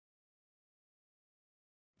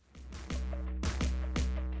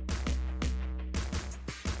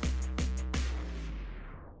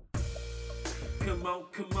Come on,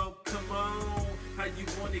 come on, come on. How you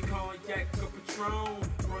want it, cognac or Patron?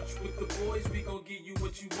 Brunch with the boys, we gon' give you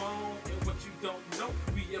what you want. And what you don't know,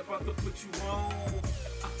 we about to put you on.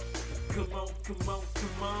 Come on, come on,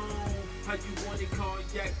 come on. How you want it,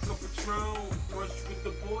 cognac or Patron? Brunch with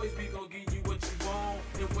the boys, we gon' give you what you want.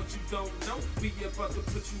 And what you don't know, we about to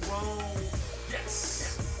put you on.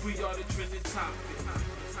 Yes, we are the trending topic.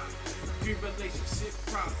 Three relationship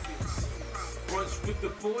profits. Brunch with the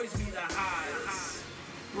boys, we the hottest.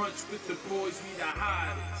 Brunch with the boys, we the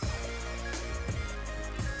hottest.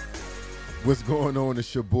 What's going on?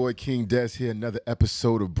 It's your boy King Des here. Another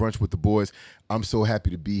episode of Brunch with the Boys. I'm so happy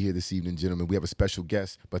to be here this evening, gentlemen. We have a special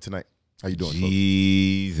guest, but tonight, how you doing,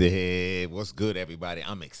 Jeez, what's good, everybody?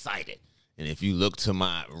 I'm excited. And if you look to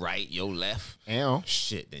my right, your left, Ow.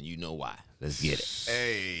 shit, then you know why. Let's get it.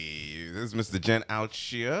 Hey, this is Mr. Jen out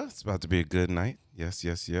here. It's about to be a good night. Yes.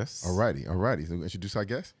 Alrighty. So introduce our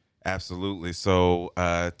guest. Absolutely. So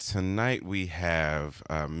tonight we have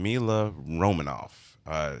Mila Romanoff.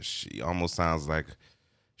 She almost sounds like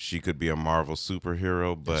she could be a Marvel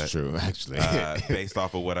superhero, but That's true, actually. based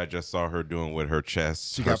off of what I just saw her doing with her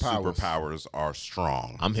chest, She her got powers. superpowers are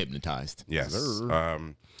strong. I'm hypnotized. Yes.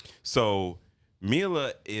 Sir. So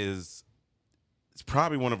Mila is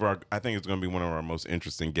probably one of our. I think it's going to be one of our most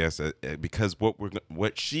interesting guests because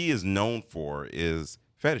what she is known for is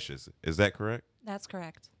fetishes. Is that correct? That's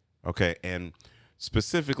correct. Okay, and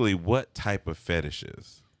specifically, what type of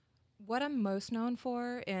fetishes? What I'm most known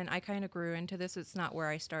for, and I kind of grew into this, it's not where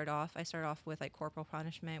I start off. I start off with like corporal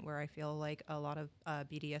punishment, where I feel like a lot of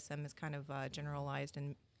BDSM is kind of generalized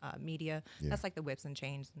in media. Yeah. That's like the whips and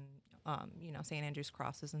chains and, St. Andrew's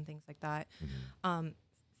crosses and things like that. Mm-hmm.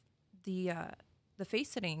 The face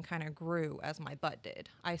sitting kind of grew as my butt did.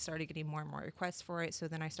 I started getting more and more requests for it, so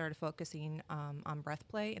then I started focusing on breath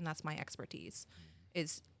play, and that's my expertise.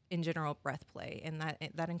 Is in general breath play, and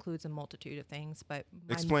that includes a multitude of things. But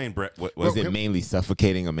Explain, Brett. What Was was it mainly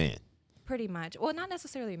suffocating a man? pretty much. Well, not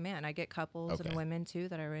necessarily men. I get couples Okay. and women too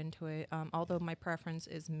that are into it. Although my preference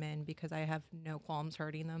is men because I have no qualms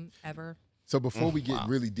hurting them ever. So before we get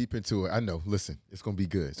really deep into it, I know, listen, it's going to be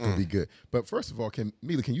good. It's going to be good. But first of all,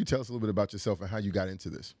 Mila, can you tell us a little bit about yourself and how you got into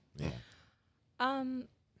this? Yeah.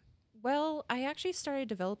 Well, I actually started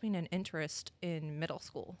developing an interest in middle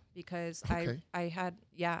school because Okay.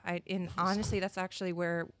 honestly, that's actually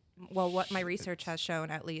where, what my research has shown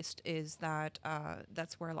at least is that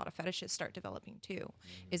that's where a lot of fetishes start developing too,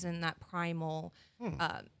 is in that primal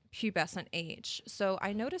pubescent age. So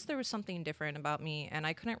I noticed there was something different about me, and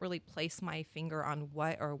I couldn't really place my finger on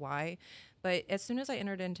what or why. But as soon as I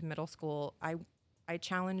entered into middle school, I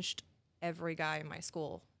challenged every guy in my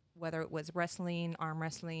school, whether it was wrestling, arm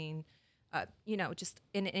wrestling, just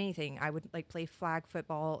in anything. I would like play flag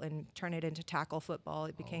football and turn it into tackle football.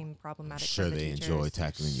 It became problematic. Sure, for the they teachers. enjoy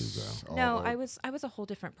tackling you, girl. No, I was a whole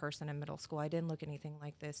different person in middle school. I didn't look anything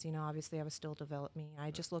like this. Obviously I was still developing.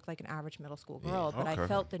 I just looked like an average middle school girl, but I okay.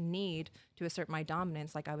 felt the need to assert my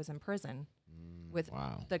dominance like I was in prison with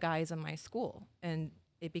Wow. the guys in my school. And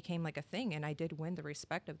it became like a thing, and I did win the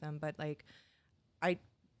respect of them. But like I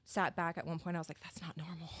sat back at one point, I was like, that's not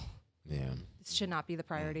normal. Yeah. This should not be the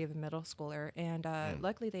priority of a middle schooler. And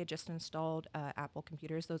luckily, they had just installed Apple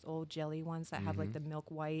computers, those old jelly ones that have like the milk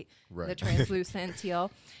white, Right. the translucent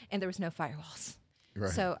teal, and there was no firewalls. Right.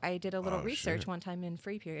 So I did a little Oh, research shit. one time in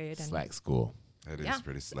free period, and Slack school. That is yeah,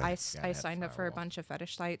 pretty slack. I have signed up for a firewall. bunch of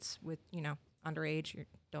fetish sites with underage.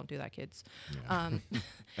 Don't do that, kids. Yeah.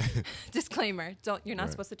 Disclaimer: you're not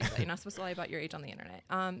Right. supposed to do that. You're not supposed to lie about your age on the internet.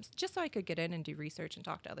 Just so I could get in and do research and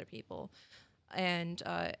talk to other people. And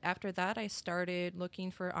after that, I started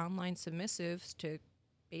looking for online submissives to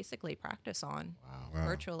basically practice on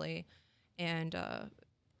virtually. And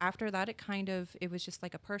after that, it was just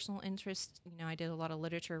like a personal interest. I did a lot of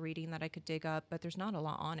literature reading that I could dig up, but there's not a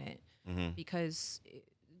lot on it because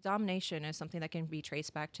domination is something that can be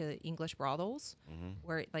traced back to English brothels,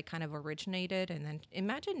 where it like kind of originated. And then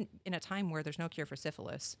imagine in a time where there's no cure for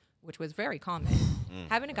syphilis, which was very common,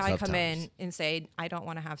 having a guy Tough come times. in and say, I don't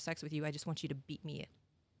want to have sex with you. I just want you to beat me.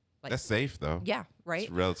 Like, That's safe though. yeah, right.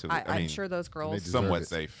 It's relatively. I I'm mean, sure those girls deserve somewhat it.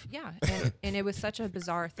 safe. yeah, and it was such a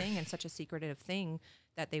bizarre thing and such a secretive thing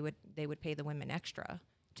that they would pay the women extra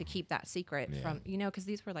to keep that secret from because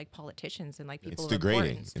these were like politicians and like people It's of degrading.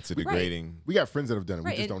 importance. It's a Right. degrading. We got friends that have done it.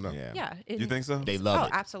 Right, We just and- don't know. Yeah. Yeah, You think so? They love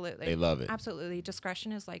it. Absolutely. They love it. Absolutely.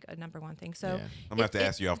 Discretion is like a number one thing. So Yeah. I'm gonna have to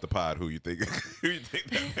ask you off the pod who you think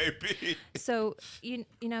that may be. So Put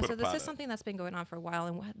so a this pot is up. something that's been going on for a while,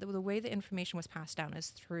 and the way the information was passed down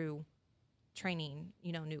is through training,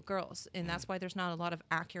 new girls. And that's why there's not a lot of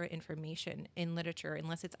accurate information in literature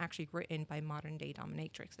unless it's actually written by modern day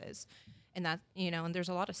dominatrixes. And that, and there's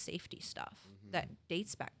a lot of safety stuff that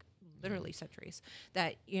dates back literally centuries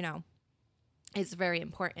that, is very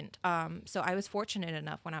important. So I was fortunate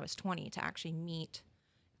enough when I was 20 to actually meet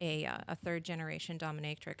a third generation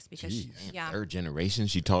dominatrix because Third generation,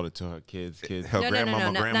 she taught it to her kids. Her No,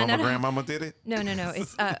 grandmama did it. No.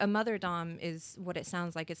 It's a mother dom is what it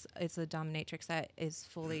sounds like. It's a dominatrix that is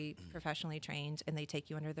fully professionally trained, and they take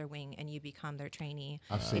you under their wing, and you become their trainee.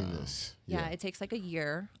 I've seen this. Yeah, it takes like a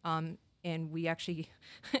year. And we actually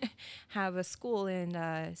have a school in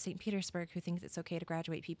St. Petersburg who thinks it's okay to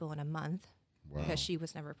graduate people in a month. Wow. Because she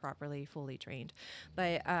was never properly fully trained.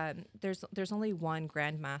 But there's only one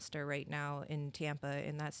grandmaster right now in Tampa,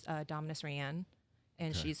 and that's Dominus Ryan.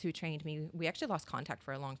 And she's who trained me. We actually lost contact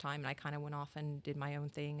for a long time, and I kind of went off and did my own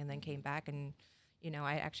thing and then came back. And,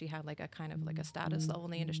 I actually had like a kind of like a status level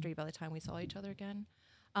in the industry by the time we saw each other again.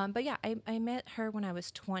 But yeah, I met her when I was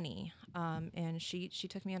 20, and she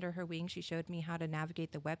took me under her wing. She showed me how to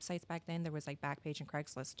navigate the websites back then. There was like Backpage and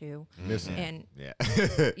Craigslist too. Miss it. And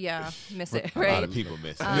Yeah. miss it, A right? lot of people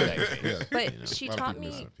miss it. But she A lot of taught people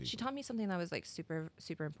miss me it. she taught me something that was like super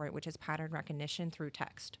super important, which is pattern recognition through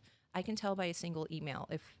text. I can tell by a single email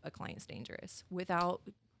if a client's dangerous without.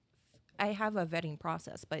 I have a vetting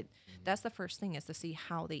process, but that's the first thing is to see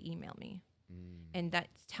how they email me. And that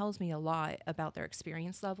tells me a lot about their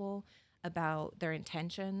experience level, about their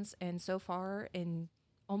intentions. And so far, in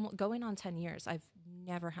almost going on 10 years, I've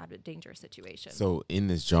never had a dangerous situation. So in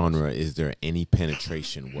this genre, is there any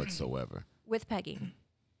penetration whatsoever? With pegging,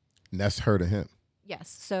 And that's her to him. yes.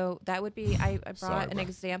 So that would be, I brought Sorry, an bro.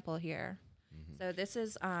 example here. So this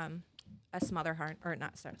is a smother harness, or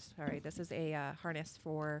not, sorry, this is a harness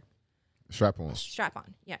for Strap on. strap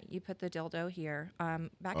on. Yeah, you put the dildo here.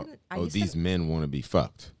 Back in the, I Oh, used these to, men want to be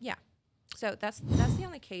fucked. yeah. So that's the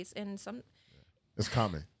only case. And It's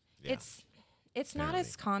common. Yeah. It's not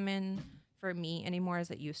as common for me anymore as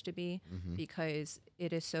it used to be because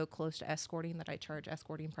it is so close to escorting that I charge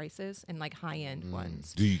escorting prices and like high end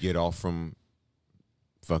ones. Do you get off from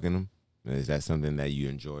fucking them? Is that something that you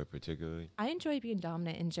enjoy particularly? I enjoy being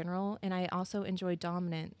dominant in general, and I also enjoy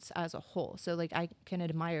dominance as a whole. So like I can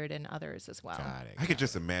admire it in others as well. Got it. I could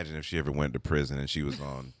just imagine if she ever went to prison and she was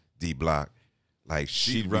on D Block, like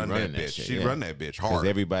She'd she'd be run that running that bitch. shit, She'd yeah. run that bitch Because hard.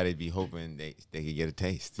 everybody'd be hoping they could get a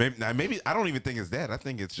taste. Maybe I don't even think it's that. I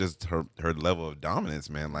think it's just her level of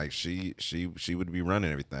dominance, man. Like she would be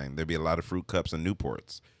running everything. There'd be a lot of fruit cups and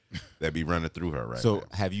Newports that'd be running through her right So now.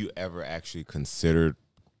 have you ever actually considered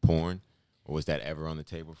porn? Or was that ever on the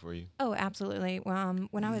table for you? Oh, absolutely.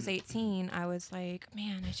 When I was 18, I was like,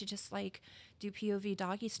 man, I should just like do POV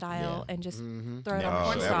doggy style and just throw it Yeah. on Oh,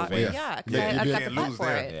 porn that stock. would be- Yeah, because Yeah, I've you got the can't butt lose for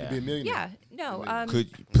that. it. Yeah. You'd be a millionaire. Yeah, no.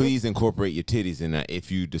 Could you please incorporate your titties in that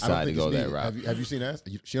if you I don't decide to think go it's that needed. route? Have you seen ass?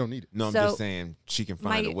 She don't need it. No, I'm So, just saying she can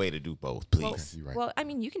find my- a way to do both, Well, please. You're right. well, I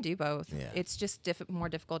mean, you can do both. Yeah. It's just more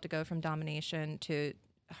difficult to go from domination to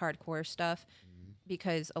hardcore stuff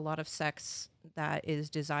because a lot of sex that is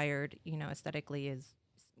desired, aesthetically is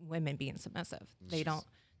women being submissive. They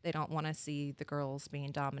don't want to see the girls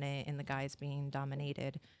being dominant and the guys being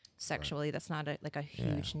dominated sexually. That's not a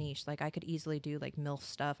huge niche. Like I could easily do like MILF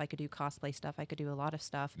stuff. I could do cosplay stuff. I could do a lot of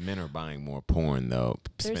stuff. Men are buying more porn though,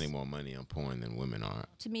 There's- spending more money on porn than women are.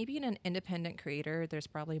 To me, being an independent creator, there's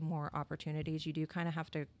probably more opportunities. You do kind of have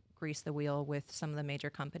to grease the wheel with some of the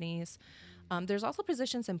major companies. There's also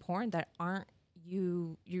positions in porn that aren't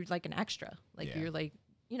you're like an extra. Like Yeah. you're like,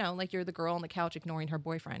 like you're the girl on the couch ignoring her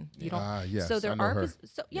boyfriend. You don't. Ah, yes, So there I know are. her.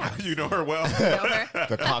 So yeah. You know her well. You know her?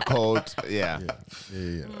 The cockhold, yeah.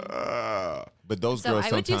 Yeah. But those So girls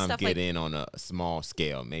I would do sometimes stuff get like- in on a small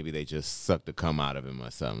scale. Maybe they just suck the cum out of him or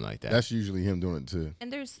something like that. That's usually him doing it too.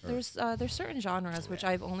 And there's certain genres which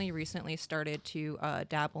I've only recently started to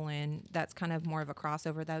dabble in. That's kind of more of a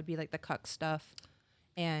crossover. That would be like the cuck stuff.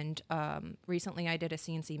 And recently I did a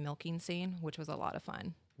CNC milking scene, which was a lot of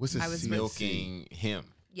fun. What's this? I was milking him,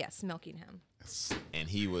 Yes, milking him. and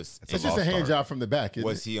he was. It's just a hand job from the back. Isn't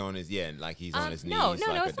Was it? he on his like he's on his knees No, like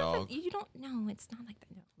a it's not. dog? You don't. No, it's not like that.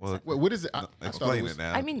 No. Well, What is it? I thought explain was- it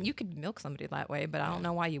now. I mean, you could milk somebody that way, but I don't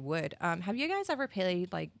know why you would. Have you guys ever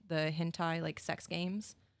played like the hentai like sex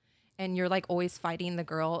games? And you're like always fighting the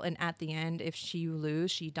girl, and at the end, if you lose,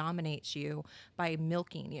 she dominates you by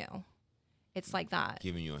milking you. It's like that,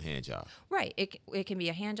 Giving you a hand job. right? It can be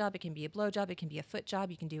a hand job, it can be a blow job, it can be a foot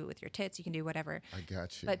job. You can do it with your tits, you can do whatever. I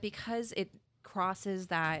got you. But because it crosses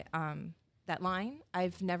that that line,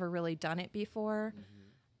 I've never really done it before.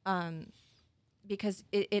 because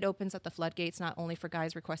it opens up the floodgates not only for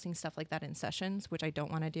guys requesting stuff like that in sessions, which I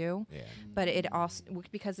don't want to do, Yeah. but it also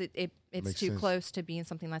because it's Makes too sense. close to being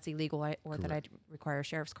something that's illegal or that I'd require a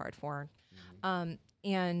sheriff's card for,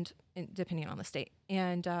 and depending on the state,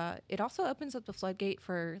 and it also opens up the floodgate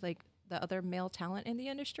for like the other male talent in the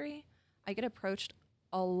industry. I get approached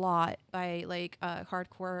a lot by like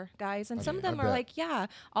hardcore guys, and some of them I are bet. like, "Yeah,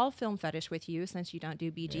 I'll film fetish with you since you don't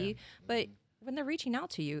do BG," but when they're reaching out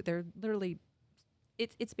to you, they're literally,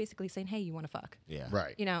 it's basically saying, "Hey, you want to fuck?" Yeah.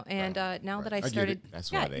 Right. You know. And now that I I get it. started,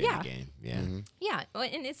 That's yeah, why they yeah, in the game. Yeah. Mm-hmm. yeah,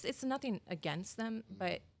 and it's nothing against them,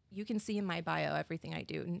 but you can see in my bio everything I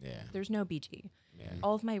do. And Yeah. there's no BG. Yeah.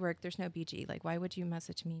 All of my work, there's no BG. Like, why would you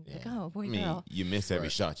message me like, Yeah. "Oh, boy, I mean, girl"? you miss every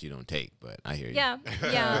shot you don't take, but I hear you. Yeah,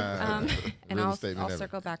 yeah. And Realest I'll statement ever.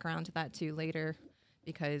 circle back around to that too later,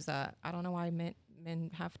 because I don't know why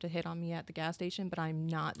men have to hit on me at the gas station, but I'm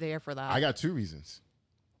not there for that. I got 2 reasons.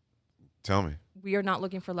 Tell me. We are not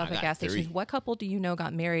looking for love I at got gas 3. stations. What couple do you know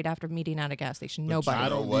got married after meeting at a gas station? Nobody. I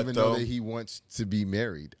know don't what, even know though? that he wants to be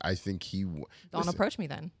married. I think he. Don't Listen, approach me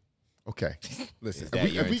then. Okay, listen. Is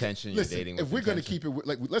that your intention? You're Listen, dating if with we're gonna intention? keep it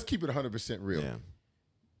like, let's keep it 100% real. Yeah.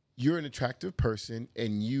 You're an attractive person,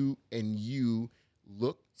 and you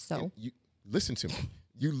look. So? and you listen to me.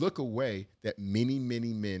 You look a way that many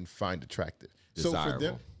men find attractive. So for them,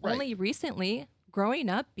 Desirable. right? Only recently, growing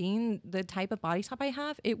up, being the type of body type I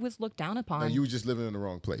have, it was looked down upon. No, you were just living in the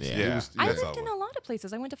wrong place. Yeah. It Yeah. was- I yeah. lived in a lot of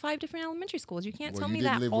places. I went to 5 different elementary schools. You can't Well, tell you me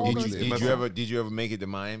didn't that live all where we those. live. Did you ever make it to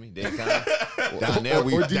Miami, Dade County? down there,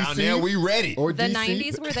 or down DC? there, we ready. Or The DC.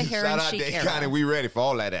 90s were the hair Shout and out chic Dade era. County, we ready for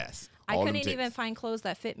all that ass. I All them couldn't even tits. find clothes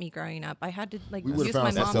that fit me growing up. I had to like We would've use found my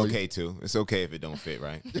some That's for mom's. you. okay too. It's okay if it don't fit,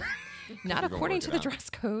 right? Not according work to it the out. dress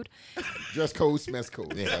code. Dress code, mess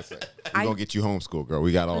code. Yeah. That's it. We're gonna get you homeschool, girl.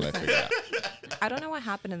 We got all that figured out. I don't know what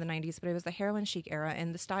happened in the 90s, but it was the heroin chic era,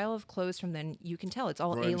 and the style of clothes from then, you can tell it's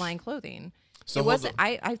all Grunge. A-line clothing. So it hold wasn't.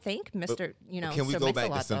 on. I think Mr. Can we Sir go back to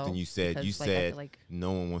Mix-a-Lot, something though, you said? You because, like, I said feel like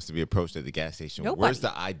no one wants to be approached at the gas station. Nobody. Where's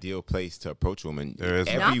the ideal place to approach women? There is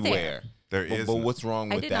none. Not everywhere. there. There But, is but none. what's wrong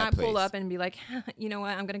I with did that not place? pull up and be like, you know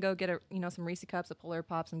what, I'm gonna go get a some Reese cups, a Polar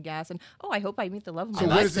Pop, some gas, and I hope I meet the love of my So I'm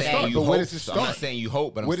where not does it saying start? you But where hope- does it I'm not start? saying you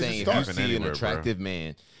hope, but Where I'm does it saying if start? you Happen see an anywhere, bro. attractive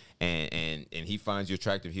man and he finds you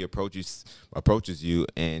attractive, he approaches you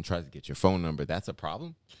and tries to get your phone number. That's a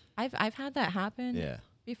problem. I've had that happen. Yeah.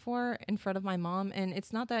 Before in front of my mom, and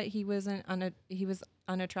it's not that he wasn't he was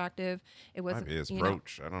unattractive. It Might wasn't. be his you know,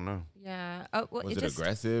 approach. I don't know. yeah. Oh, well, Was it just,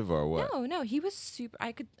 aggressive or what? No, he was super.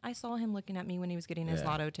 I saw him looking at me when he was getting his Yeah.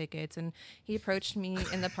 lotto tickets, and he approached me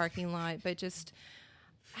in the parking lot. But just,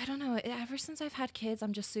 I don't know. Ever since I've had kids,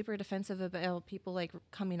 I'm just super defensive about people like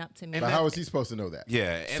coming up to me. But how is he supposed to know that?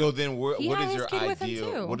 Yeah. And So then, He what had is his your kid with him,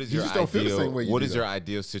 ideal? too. What is You your just don't feel the same way you What do, is your though.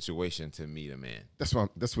 ideal situation to meet a man? That's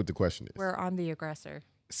what the question is. Where I'm the aggressor.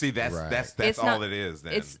 see, that's Right. that's It's all not- it is.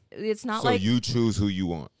 Then It's not So like. you choose who you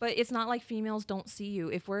want. But it's not like females don't see you.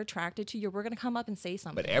 If we're attracted to you, we're gonna come up and say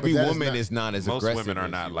something. But every that is woman not- is not as most aggressive. women are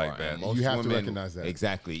as not you like are, that. and most You have to women- recognize that.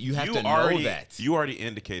 Exactly. You have you to already know that. you already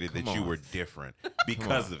indicated that Come you on. were different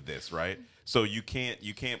because of this, right? So you can't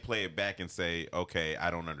play it back and say, okay, I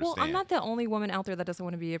don't understand. Well, I'm not the only woman out there that doesn't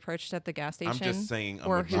want to be approached at the gas station. I'm just saying a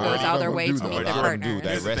or who majority goes out of their of way them to do meet that. their A lot of them do partner. that.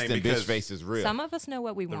 Here's the Rest thing, in bitch because face is real. Some of us know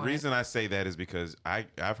what we The want. reason I say that is because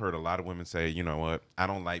I've heard a lot of women say, you know what, I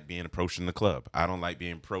don't like being approached in the club. I don't like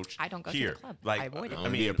being approached I don't go to the here. club. Like I avoid it. I'm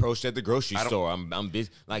gonna be approached at the grocery I don't- store. I'm busy.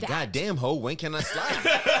 Like, That- goddamn, ho, when can I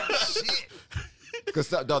slide? Shit. Because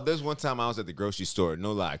dog, there's one time I was at the grocery store,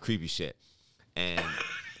 no lie, creepy shit, and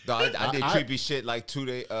dog, I did creepy shit like 2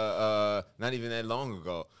 days, not even that long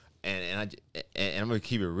ago, and I'm gonna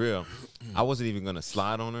keep it real. I wasn't even gonna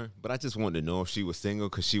slide on her, but I just wanted to know if she was single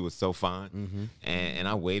because she was so fine, and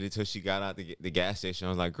I waited till she got out the gas station. I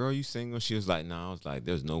was like, "Girl, you single?" She was like, "No." I was like,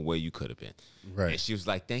 "There's no way you could have been." Right. And she was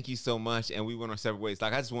like, "Thank you so much," and we went our separate ways.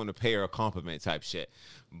 Like I just wanted to pay her a compliment type shit,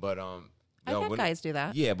 but I've yo, had when- guys do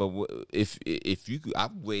that. Yeah, but if you could,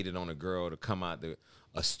 I've waited on a girl to come out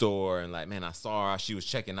a store and like, man, I saw her, she was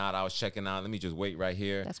checking out, I was checking out. Let me just wait right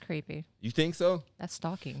here. That's creepy. You think so? That's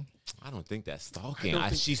stalking. I don't think that's stalking.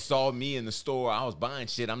 She saw me in the store. I was buying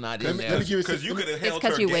shit. I'm not in Let there. me give you because you could have held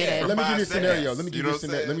 'cause her you gas waited. for Let me give you a 5 scenario. seconds. Let me give You you know a what I'm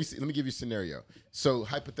scenario. saying? Let me give you a scenario. So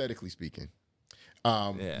hypothetically speaking,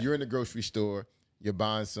 Yeah. you're in the grocery store. You're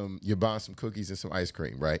buying some cookies and some ice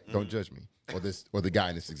cream, right? Don't judge me, or the guy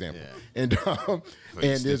in this example. Yeah. And you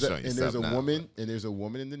there's snitched on yourself now. there's a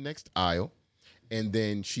woman in the next aisle, and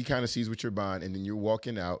then she kind of sees what you're buying, and then you're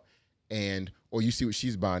walking out, or you see what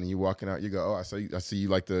she's buying, and you're walking out. You go, oh, I see you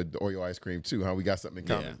like the Oreo ice cream too, huh? We got something in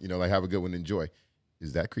common. Yeah. You know, like have a good one, enjoy.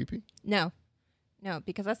 Is that creepy? No. No,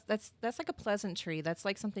 because that's like a pleasantry. That's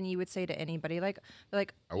like something you would say to anybody. Like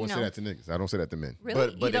I won't say that to niggas. I don't say that to men.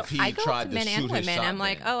 Really? But You if don't- he I go up tried to to men and shoot his women. shot, I'm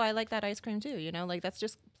like, then- oh, I like that ice cream too. You know, like that's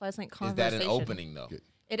just pleasant Is conversation. that an opening though?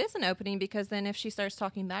 It is an opening because then if she starts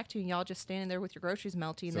talking back to you and y'all just standing there with your groceries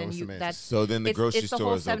melting, So then it's you semantics. that's So then the it's, grocery it's the store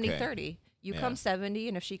whole is okay. 70-30. You Yeah. come 70,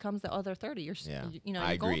 and if she comes the other 30, you're Yeah. you know I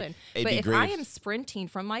you're agree. golden. It'd But be if great I if- am sprinting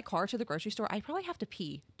from my car to the grocery store, I probably have to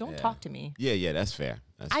pee. Don't Yeah. talk to me. Yeah, that's fair.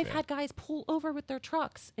 That's I've fair. had guys pull over with their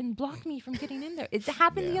trucks and block me from getting in there. It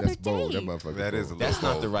happened the other That's bold. day. That motherfucker. That is bold. a That's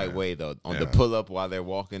not the bold, right man. way though. On the Yeah. pull up while they're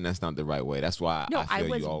walking, that's not the right way. That's why No, I I feel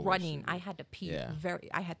was you always running. should. I had to pee. Yeah.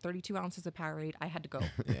 I had 32 ounces of Powerade. I had to go.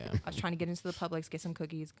 Yeah. I was trying to get into the Publix, get some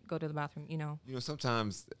cookies, go to the bathroom. You know, You know,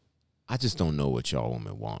 sometimes I just don't know what y'all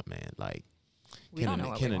women want, man. Like, we don't know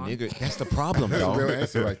what we want. nigga? That's the problem, That's a dog. real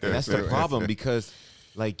answer right there. That's Real the answer. problem because,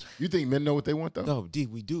 like, You think men know what they want though? no, D,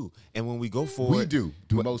 we do, and when we go for We it, do.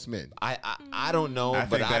 Do most men? I don't know, I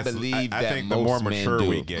but think I that's- believe I that think most the more men mature do.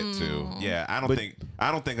 we get to, yeah, I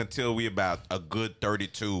don't think until we about a good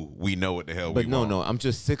 32, we know what the hell But we no, want. no, I'm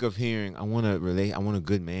just sick of hearing. I want to relate. I want a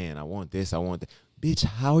good man. I want this. I want that. Bitch,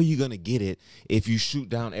 how are you gonna get it if you shoot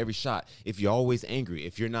down every shot? If you're always angry,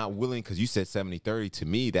 if you're not willing, because you said 70-30. To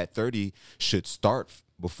me, that 30 should start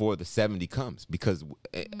before the 70 comes. Because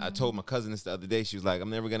I told my cousin this the other day. She was like,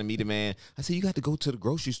 "I'm never gonna meet a man." I said, "You got to go to the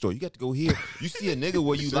grocery store. You got to go here. You see a nigga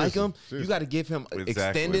where you like him. You got to give him Exactly,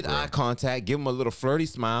 extended bro. eye contact. Give him a little flirty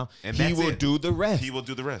smile. And he that's will it. do the rest. He will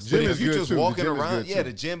do the rest. Gym But is if you good just too. The walking gym is around, good yeah, too.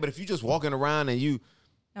 the gym. But if you just walking around and you,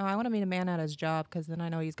 No, I want to meet a man at his job because then I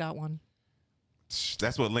know he's got one.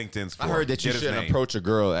 That's what LinkedIn's for. I heard that you Get his shouldn't name. approach a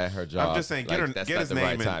girl at her job. I'm just saying, Like, get that's get not his the name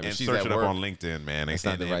right and, time. and If she's search at it up work, on LinkedIn, man, that's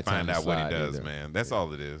and, not the and right time find to out what he slide does, either. man. That's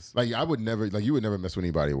all it is. Like I would never. Like you would never mess with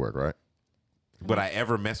anybody at work, right? Would I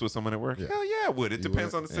ever mess with someone at work? Yeah. Hell yeah, I would. It You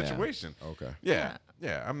depends would? on the Yeah. situation. Okay. Yeah,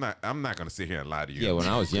 yeah. I'm not gonna sit here and lie to you. Yeah, when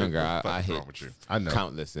I was younger, What the I fuck is hit wrong with you? I know.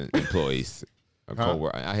 countless employees. Huh?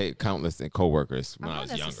 I hate countless coworkers when I'm I not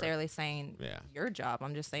was younger. necessarily saying Yeah. your job.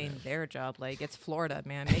 I'm just saying their job. Like it's Florida,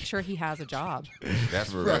 man. Make sure he has a job.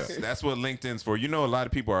 That's that's what LinkedIn's for. You know, a lot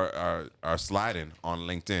of people are sliding on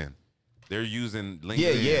LinkedIn. They're using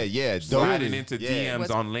LinkedIn. Yeah. Sliding Dope. into Yeah. DMs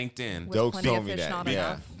Was- on LinkedIn. Was Dope plenty told of me fish that, not yeah.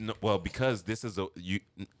 enough? No, well, because this is LinkedIn.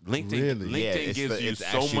 Really? Yeah, LinkedIn it's gives the- you it's so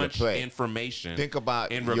actually the much play. information. Think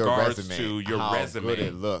about in your regards resume, to your how resume. good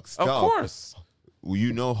it looks. Of Dog, course,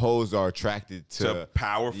 you know, hoes are attracted To to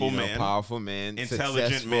powerful men, powerful men,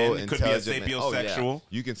 intelligent successful, men. It could be a intelligent men. Oh, yeah. sapiosexual.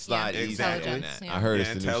 You can slide Yeah, easy on intelligence, that. yeah. I heard Yeah, it's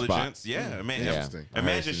the new spot. intelligence. Yeah, man. Yeah. Interesting. I heard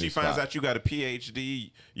Imagine it's the she new finds spot. out you got a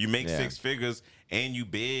PhD, you make Yeah. 6 figures, and you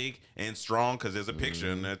big and strong because there's a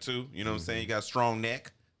picture in there too. You know what I'm saying? You got a strong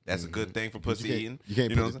neck. That's a good thing for pussy eating. You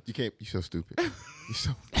can't. know what I'm You can't. You're so stupid.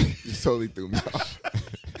 You totally threw me off.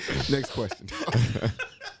 Next question.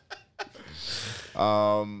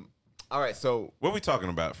 All right, so What we talking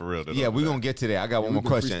about for real? yeah, we're gonna get to that. I got one more we've been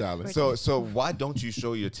question. freestyling. So why don't you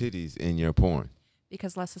show your titties in your porn?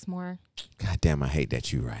 Because less is more. God damn, I hate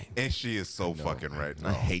that you right. And she is so fucking right.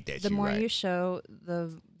 I hate that The you more right. you show,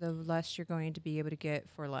 the less you're going to be able to get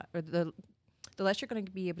for less, or the less you're going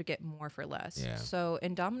to be able to get more for less. Yeah. So,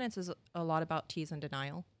 and dominance is a lot about tease and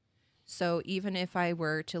denial. So even if I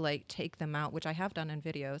were to like take them out, which I have done in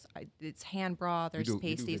videos, it's hand bra, there's do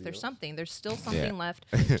pasties, there's videos? something. There's still something Yeah. left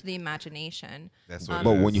to the imagination. That's what.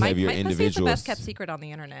 But it when is. you have your my pussy is the individuals, best kept secret on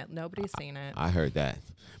the internet. Nobody's seen it. I heard that.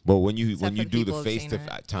 But when you Except for the do the people who've face seen to, it.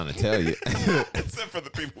 I'm trying to tell you. Except for the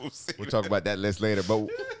people who see We'll it. talk about that list later. But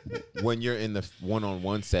when you're in the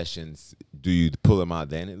one-on-one sessions, do you pull them out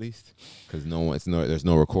then at least? Because there's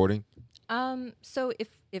no recording. So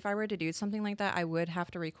if I were to do something like that, I would have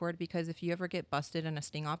to record, because if you ever get busted in a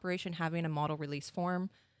sting operation, having a model release form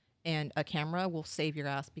and a camera will save your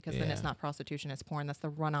ass, because then it's Yeah. not prostitution, it's porn. That's the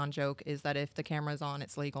run-on joke, is that if the camera's on,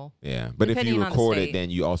 it's legal. Yeah, but if Depending you on the record it, state. then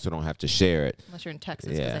you also don't have to share it. Unless you're in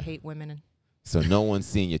Texas, because Yeah. I hate women. So no one's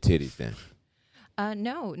seen your titties then.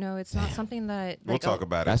 No, it's not something that We'll like, talk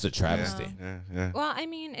about it. That's a travesty. Yeah. Well, I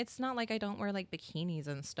mean, it's not like I don't wear like bikinis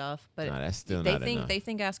and stuff, but Nah, that's still they not think enough. they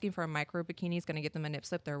think asking for a micro bikini is going to get them a nip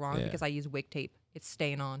slip. They're wrong, Yeah. because I use wig tape. It's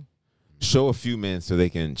staying on. Show a few men so they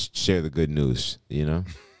can share the good news. You know.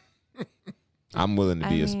 I'm willing to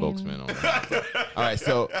be I a spokesman mean- on that. All right,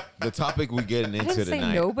 so the topic we're getting I into didn't say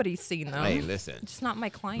tonight. nobody's seen them. Hey, listen, Just not my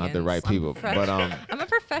clients. not the right people, but I'm a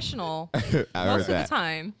professional I heard most of that. the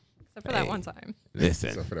time, except for Hey. that one time. Listen.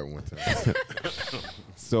 Except for that one time.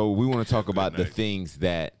 So we want to talk about the things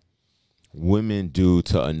that women do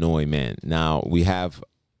to annoy men. Now we have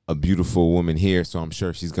a beautiful woman here, so I'm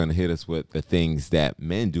sure she's gonna hit us with the things that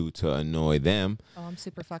men do to annoy them. Oh, I'm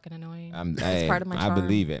super fucking annoying. Hey, part of my I charm.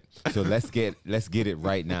 believe it. So let's get it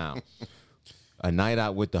right now. a night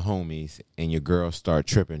out with the homies and your girl start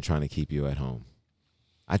tripping trying to keep you at home.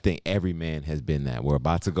 I think every man has been that. We're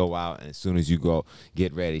about to go out, and as soon as you go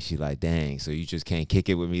get ready, she's like, dang, so you just can't kick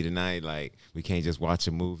it with me tonight? Like, we can't just watch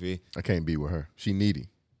a movie? I can't be with her. She needy.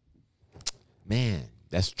 Man,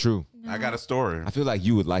 that's true. I got a story. I feel like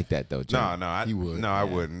you would like that, though, Jay. He would. I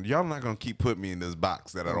wouldn't. Y'all not gonna keep putting me in this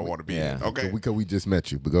box that I don't want to be Yeah. in. Okay. Because we just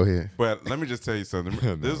met you, but go ahead. But let me just tell you something.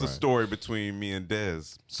 No, There's a right. story between me and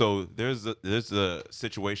Dez. So there's a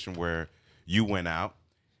situation where you went out.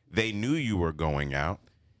 They knew you were going out,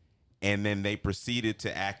 and then they proceeded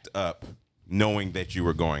to act up, knowing that you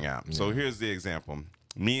were going out. Yeah. So here's the example.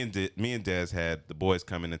 Me and Dez had the boys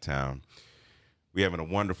come into town. We having a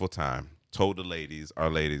wonderful time. Told our ladies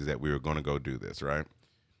that we were going to go do this, right?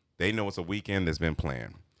 They know it's a weekend that's been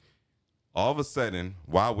planned. All of a sudden,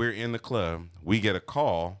 while we're in the club, we get a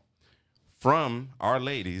call from our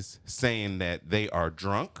ladies saying that they are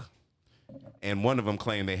drunk, and one of them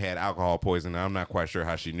claimed they had alcohol poisoning. I'm not quite sure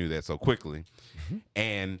how she knew that so quickly,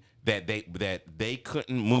 and that they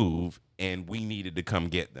couldn't move, and we needed to come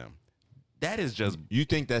get them. That is just. You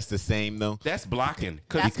think that's the same, though? That's blocking.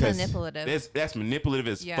 That's manipulative. That's manipulative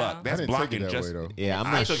as fuck. That's blocking. Just way, yeah,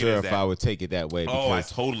 I'm not sure if I would take it that way. Oh, I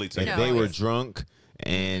because totally take if it. they were drunk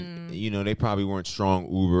and they probably weren't strong.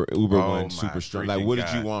 Uber wasn't super strong. Like, what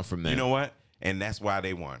did you want from them? You know what? And that's why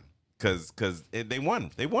they won. Because they won.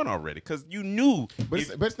 They won already. Because you knew. But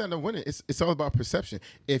it's not no winning. It's all about perception.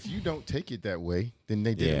 If you don't take it that way, then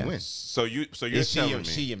they didn't win. So you're is telling me.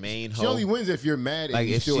 she your main hoe? She only wins if you're mad and like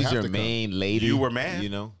you if still she's have your to main lady. You were mad?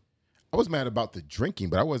 I was mad about the drinking,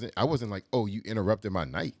 but I wasn't like, oh, you interrupted my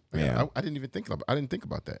night. Like, Yeah. I didn't even think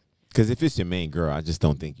about that. Because if it's your main girl, I just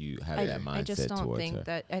don't think you have that mindset I just don't towards think her.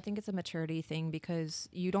 that. I think it's a maturity thing because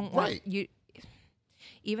you don't want you.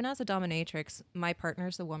 Even as a dominatrix, my partner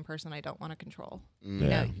is the one person I don't want to control.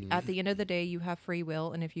 Yeah. At the end of the day, you have free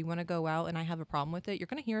will, and if you want to go out and I have a problem with it, you're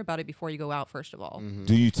going to hear about it before you go out, first of all.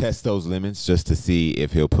 Do you test those limits just to see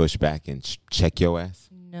if he'll push back and check your ass?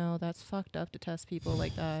 No, that's fucked up to test people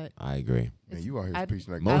like that. I agree. Man, you out here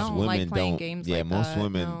preaching like I Most don't women like playing don't. games Yeah, like most that,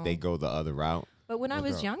 women no. they go the other route. But when I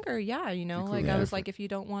was doubt. younger, yeah, cool I with was different. like, if you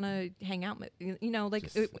don't want to hang out, like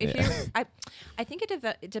Just- if yeah. you're, I think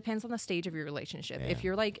it depends on the stage of your relationship. Yeah. If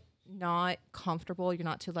you're like not comfortable, you're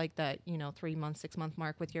not to like that 3 month, 6 month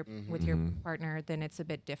mark with your partner, then it's a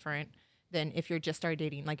bit different than if you're just started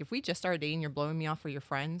dating. Like if we just started dating, you're blowing me off for your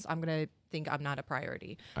friends, I'm gonna think I'm not a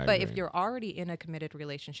priority. But if you're already in a committed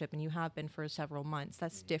relationship and you have been for several months,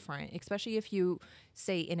 that's different. Especially if you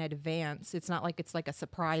say in advance, it's not like it's like a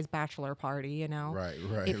surprise bachelor party,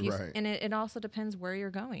 Right. And it also depends where you're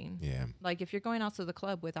going. Yeah. Like if you're going out to the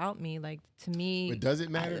club without me, like to me, But does it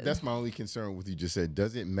matter? That's my only concern with you just said.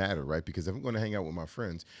 Does it matter, right? Because if I'm going to hang out with my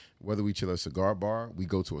friends, whether we chill at a cigar bar, we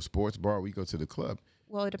go to a sports bar, we go to the club.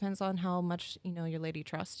 well, it depends on how much your lady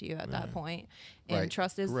trusts you at that point. And Right.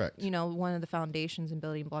 trust is Correct. one of the foundations and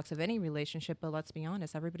building blocks of any relationship. But let's be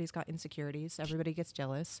honest, everybody's got insecurities. Everybody gets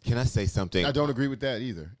jealous. Can I say something? I don't agree with that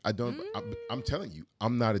either. I don't. I'm telling you,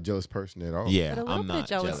 I'm not a jealous person at all. Yeah, But a little I'm bit not of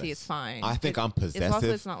jealousy jealous. is fine. I think I'm It's also possessive,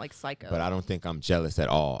 it's not like psycho. but I don't think I'm jealous at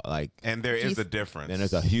all. Like, And there Do is you a difference. then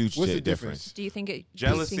there's a huge What's the difference. do you think it?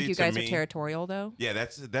 Jealousy do you think you to guys me- are territorial though? Yeah,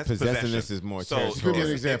 that's Possessiveness possession. is more So territorial. Give me an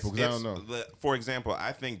it's- example, 'cause I it's- don't know. For example,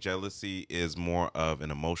 I think jealousy is more of an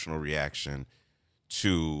emotional reaction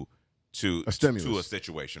to A stimulus. to a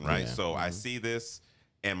situation, right? Yeah. So I see this,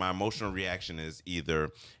 and my emotional reaction is either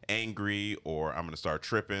angry or I'm going to start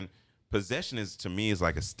tripping. Possession is to me is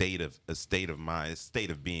like a state of mind, a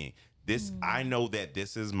state of being. This I know that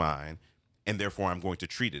this is mine, and therefore I'm going to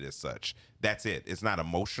treat it as such. That's it. It's not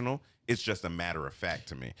emotional. It's just a matter of fact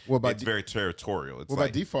to me. Well, by it's very territorial. It's well, by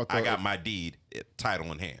like default, I though, got my deed,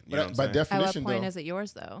 title in hand. You know what I'm By saying? At what definition, point though. is it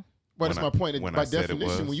yours though? But that's When my point. when By I said it definition,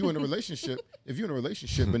 was. when you're in a relationship, if you're in a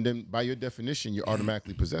relationship, and then by your definition, you're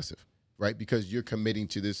automatically possessive, right? Because you're committing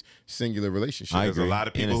to this singular relationship. I There's a agree, lot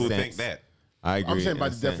of in a people who think sense. that. I agree. saying in by a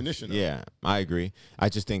the sense. definition, though. Yeah, I agree. I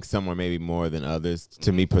just think some are maybe more than others.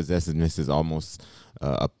 To me, possessiveness is almost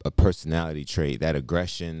a personality trait. That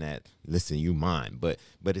aggression. That listen, you mine, but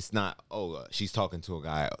it's not. Oh, she's talking to a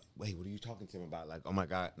guy. Wait, what are you talking to him about? Like, oh my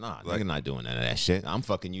god, nah, nigga not doing none of that shit. I'm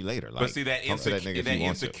fucking you later. Like, But see that talk to nigga if that you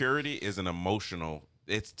want to. insecurity is an emotional.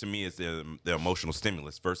 It's to me, it's the emotional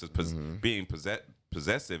stimulus versus being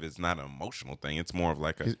possessive is not an emotional thing. It's more of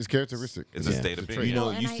like a It's characteristic. it's a Yeah. state of It's a being. trait. You know,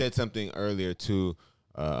 Well, and you I- said something earlier too,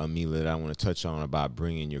 Amila, that I want to touch on about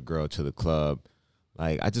bringing your girl to the club.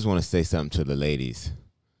 Like, I just want to say something to the ladies.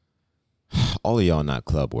 All of y'all not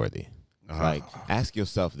club worthy. Like, ask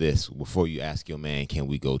yourself this before you ask your man, can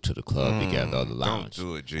we go to the club together or the lounge?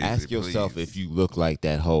 do it, Jeezy, Ask yourself please. if you look like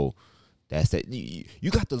that hoe That's that. You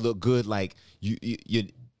got to look good like you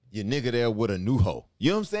your nigga there with a new hoe. You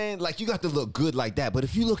know what I'm saying? Like, you got to look good like that. But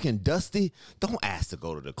if you looking dusty, don't ask to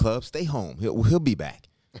go to the club. Stay home. He'll be back.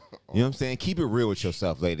 You know what I'm saying? Keep it real with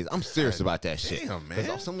yourself, ladies. I'm serious about that shit. Damn, 'Cause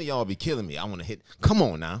man. some of y'all be killing me. I want to hit. Come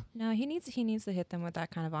on now. No, he needs to hit them with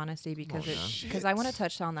that kind of honesty because I want to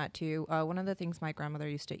touch on that too. One of the things my grandmother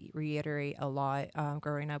used to reiterate a lot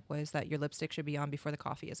growing up was that your lipstick should be on before the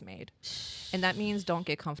coffee is made, and that means don't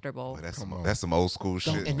get comfortable. That's some old school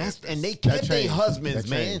shit. And they kept their changed. husbands, That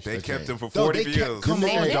man. changed. They That kept changed. them for No, 40 they years. kept- come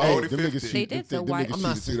They on, did. dog. 40, Them niggas 50. cheat. They did, so Them why- niggas I'm not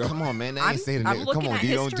cheated saying, too, though. come on, man. I ain't saying I'm that. looking Come on, at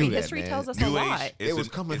you don't history. do that, History man. tells us a New lot. age. It was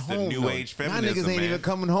coming it's home. the new though. age Y'all feminism, niggas ain't man. even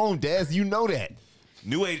coming home, Daz. You know that.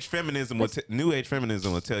 New age feminism will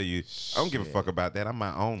tell you, I don't give a fuck about that. I'm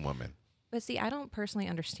my own woman. But see, I don't personally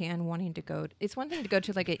understand wanting to go. It's one thing to go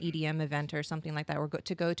to like an EDM event or something like that, or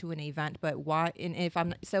to go to an event. But why? And if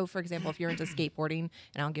I'm so, for example, if you're into skateboarding, and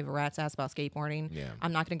I don't give a rat's ass about skateboarding, Yeah.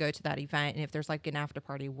 I'm not going to go to that event. And if there's like an after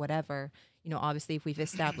party, whatever, obviously, if we've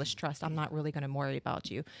established trust, I'm not really going to worry about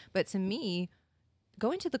you. But to me,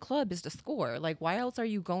 going to the club is to score. Like, why else are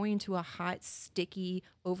you going to a hot, sticky,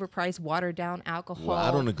 overpriced, watered down alcohol? Well, I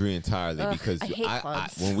don't agree entirely Ugh, because I hate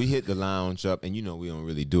clubs. when we hit the lounge up, and we don't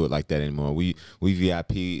really do it like that anymore. We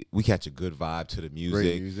VIP, we catch a good vibe to the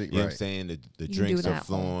music. music, you know what I'm right. saying? The can drinks do it are at home.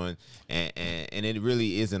 flowing, and it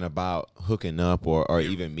really isn't about hooking up or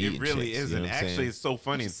even meeting. It really chicks, you isn't. know what I'm saying? Actually, it's so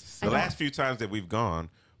funny. I The know. last few times that we've gone,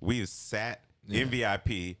 we have sat in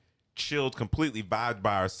VIP, chilled, completely vibed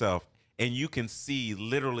by ourselves, and you can see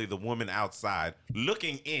literally the woman outside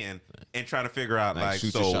looking in and trying to figure out, Like, like,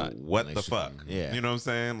 shoot your so shot. what Like, the shoot- fuck? yeah. You know what I'm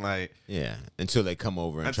saying? Like, Yeah, until they come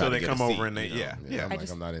over and until try to they get come a over seat, and they, you know? yeah. I'm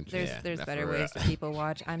like, I'm not interested. There's not better for ways real. that people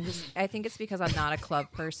watch. I think it's because I'm not a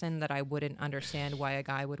club person that I wouldn't understand why a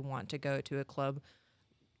guy would want to go to a club.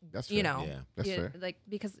 That's fair. Yeah. That's fair. Like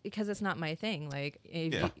because it's not my thing. Like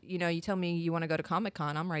if Yeah. you tell me you want to go to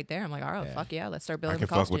Comic-Con, I'm right there. I'm like, all right, Yeah. fuck yeah, let's start building can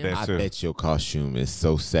fuck with costumes. that. I too. bet your costume is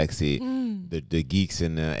so sexy. Mm. The geeks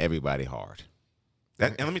and everybody hard.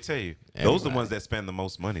 And let me tell you, those are the Everybody. ones that spend the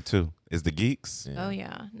most money too. Is the geeks? Yeah. Oh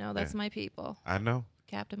yeah, no, that's Yeah. my people. I know.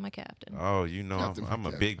 Captain, my captain. Oh, you know, Captain I'm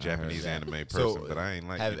a Captain. big I heard Japanese that. anime So, person, but I ain't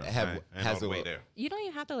like have- you know, have- I ain't has all the a- way there. You don't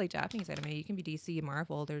even have to like Japanese anime. You can be DC,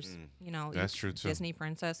 Marvel. There's That's true, too. Disney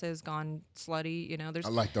princesses gone slutty. There's I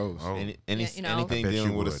like those. Oh. Anything I bet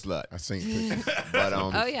dealing you with a would. slut. I seen pictures. But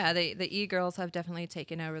Oh yeah, the e-girls have definitely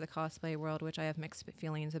taken over the cosplay world, which I have mixed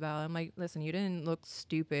feelings about. I'm like, listen, you didn't look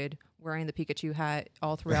stupid wearing the Pikachu hat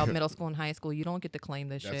all throughout middle school and high school. You don't get to claim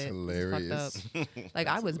this That's shit. It's hilarious. fucked up. Like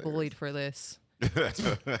I was bullied for this.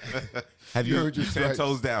 have You you heard your 10 stripes.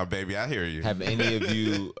 toes down, baby. I hear you. have any of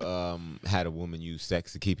you had a woman use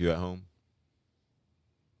sex to keep you at home?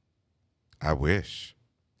 I wish.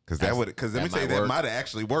 Because That's- let me that tell you, might that work. might have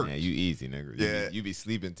actually worked. Yeah, you easy, nigga. Yeah. You be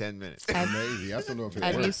sleeping 10 minutes. Maybe. I don't know if it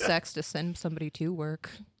I've works. used sex to send somebody to work.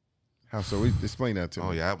 How so? Explain that to me.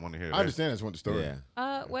 Oh, yeah, I want to hear that. I understand. I just want the story.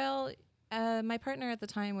 Yeah. Well, my partner at the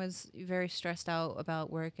time was very stressed out about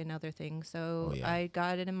work and other things. So Oh, yeah. I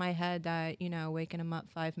got it in my head that, waking him up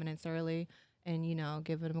 5 minutes early and,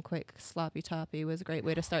 giving him a quick sloppy toppy was a great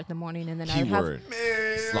way to start the morning. And then I'd have, Keyword.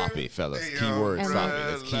 Sloppy, fellas. Keyword And sloppy.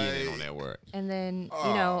 then- Let's key in on that word. and then,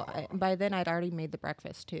 by then I'd already made the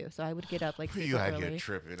breakfast too. So I would get up like You super out here early.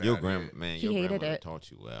 tripping. Your out here. man, He your hated grandmother it.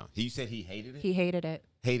 taught you well. You said he hated it? He hated it.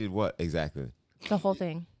 Hated what exactly? The whole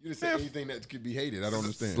thing. You just said anything that could be hated. I don't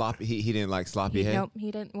understand. Sloppy. He didn't like sloppy head. Nope,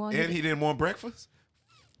 he didn't. Well, And he didn't want breakfast?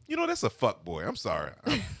 You know, that's a fuck boy. I'm sorry.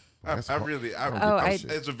 That's I hard. really, Oh, I-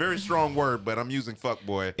 it's a very strong word, but I'm using fuck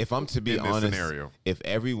boy. If I'm to be in this honest, scenario. if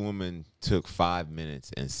every woman took 5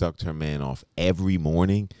 minutes and sucked her man off every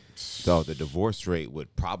morning, so the divorce rate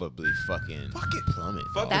would probably fucking plummet.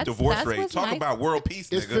 Fuck dog. the divorce that's rate. what's Talk nice. about world peace,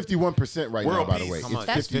 It's nigga. 51% right World now, by the peace. way. How much?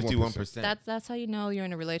 It's 51%. That's how you know you're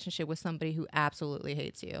in a relationship with somebody who absolutely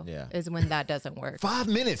hates you. Yeah. Is when that doesn't work. 5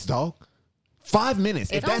 minutes, dog. 5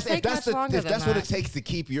 minutes. It If don't that's take much longer if than that's what it that. takes to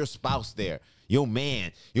keep your spouse there, your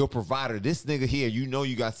man, your provider, this nigga here,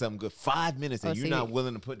 you got something good. 5 minutes, and Oh, you're see. not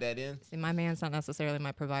willing to put that in. See, my man's not necessarily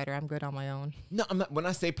my provider. I'm good on my own. No, I'm not. When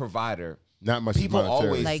I say provider, Not much people monetarily.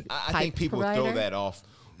 always. Like I think pipe people throw provider? that off.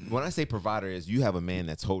 When I say provider, is you have a man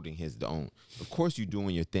that's holding his own. Of course, you're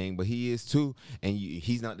doing your thing, but he is too, and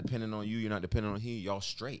he's not dependent on you. You're not dependent on him. Y'all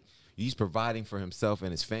straight. He's providing for himself and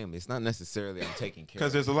his family. It's not necessarily I'm taking care. Because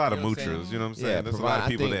of there's a you. lot of You know what I'm moochers, saying? you know what I'm saying? Yeah, There's a lot of I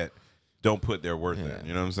people think- that don't put their worth Yeah. in,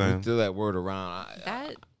 you know what I'm We saying? throw that word around.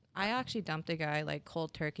 I actually dumped a guy like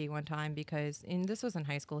cold turkey one time because this was in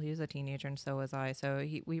high school. He was a teenager and so was I. So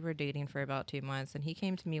we were dating for about 2 months and he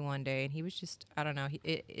came to me one day and he was just, I don't know,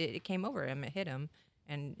 it came over him, it hit him.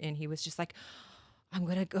 And he was just like, I'm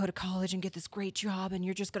going to go to college and get this great job and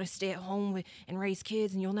you're just going to stay at home and raise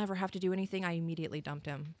kids and you'll never have to do anything. I immediately dumped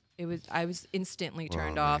him. I was instantly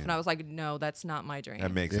turned off, man. and I was like, no, that's not my dream.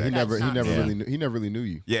 That makes Yeah, sense. he never really knew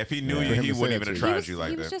you. Yeah, if he knew For you, him he to say wouldn't that even to have you. tried you like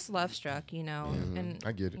he was that. just love struck, you know, and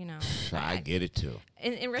I get it. you know, I get it too.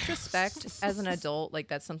 in retrospect, as an adult, like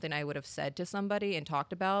that's something I would have said to somebody and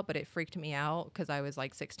talked about, but it freaked me out because I was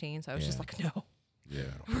like 16, so I was just like, no, Yeah.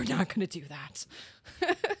 we're not going to do that.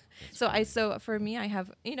 So for me, I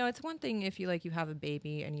have, you know, it's one thing if you have a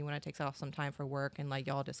baby and you want to take off some time for work and like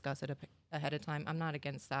y'all discuss it ahead of time. I'm not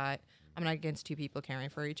against that. I'm not against two people caring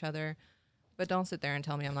for each other, but don't sit there and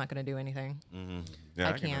tell me I'm not going to do anything. Yeah,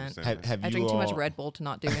 I can can't. understand that. Have I you drink too much all- Red Bull to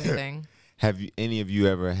not do anything. Have you, any of you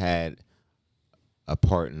ever had a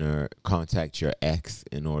partner contact your ex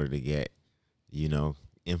in order to get,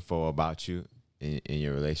 info about you in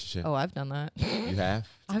your relationship? Oh, I've done that. You have?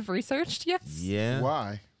 I've researched, yes. Yeah.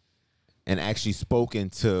 Why? And actually spoken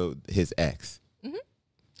to his ex.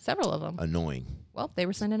 Several of them. Annoying. Well, they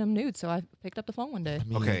were sending him nudes, so I picked up the phone one day.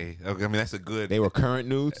 Okay, I mean that's a good. They were current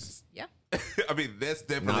nudes. Yeah. I mean that's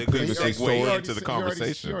definitely Not a good previously segue sold. into the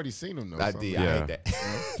conversation. You already seen him though. I so did. I'm I Yeah. hate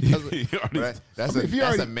that. You already- That's, I mean, if you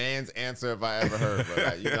that's already- a man's answer if I ever heard.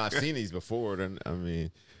 But I've seen these before. Then I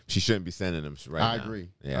mean, she shouldn't be sending them right I now. agree.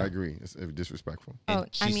 Yeah. I agree. It's disrespectful. Oh, And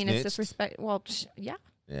I she mean, snitched? it's disrespect. Well, yeah.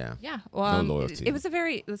 Yeah. Yeah. Well, loyalty. it was a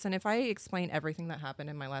very, listen, if I explain everything that happened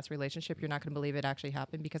in my last relationship, you're not going to believe it actually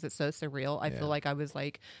happened because it's so surreal. I Yeah. feel like I was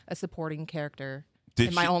like a supporting character Did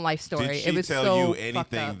in my she- own life story. Did she it was tell so you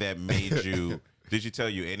fucked anything up. that made you? Did she tell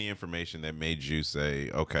you any information that made you say,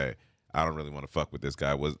 "Okay, I don't really want to fuck with this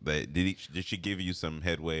guy"? Did she give you some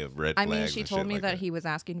headway of red I flags? mean, she and told shit me like that he was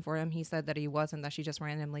asking for him. He said that he wasn't, that she just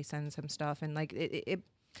randomly sends him stuff. And like it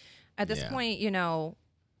at this Yeah. point,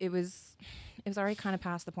 it was already kind of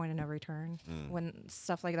past the point of no return when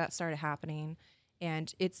stuff like that started happening.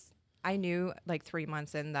 And I knew like 3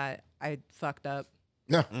 months in that I fucked up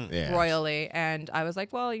No. Yeah. royally. And I was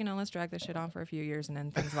like, well, let's drag this shit on for a few years and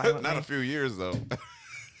then things violently. Not a few years though.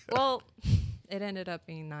 Well, it ended up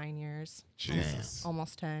being 9 years, Jesus.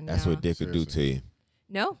 almost 10. That's yeah. what dick would do to you.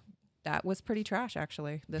 No, that was pretty trash,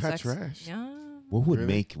 actually. The Not sex, trash? Yeah. What would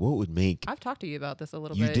Really? make I've talked to you about this a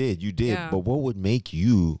little you bit. did, Yeah. but what would make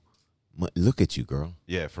you look at you, girl?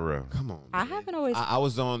 Yeah, for real. Come on. I man. haven't always. I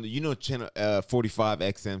was on, channel 45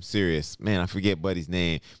 XM Sirius. Man, I forget Buddy's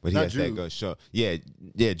name, but he Not has that Jude. good show. Yeah,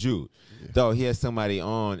 Jude. Though he had somebody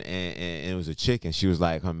on, and it was a chick, and she was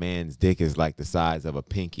like, her man's dick is like the size of a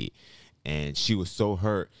pinky, and she was so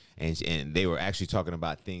hurt, and they were actually talking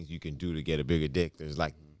about things you can do to get a bigger dick. There's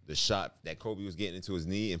like the shot that Kobe was getting into his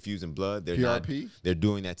knee, infusing blood. PRP? They're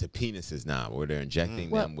doing that to penises now, where they're injecting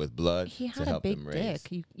Well, them with blood he to had a help big them raise.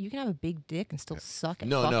 dick. You can have a big dick and still suck at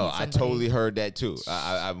No, fucking I somebody. totally heard that too.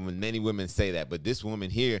 Many women say that, but this woman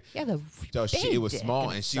here, Yeah, the it was big small,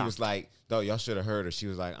 dick and she was sucked. like, y'all should have heard her. She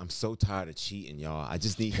was like, I'm so tired of cheating, y'all. I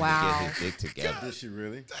just need him Wow. to get his dick together. Did she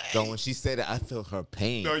really? So when she said it, I felt her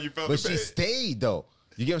pain. No, you felt but the she pain. stayed though.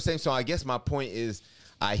 You get what I'm saying? So I guess my point is,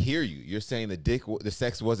 I hear you. You're saying the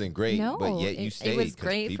sex wasn't great, No, but yet you it stayed. was 'cause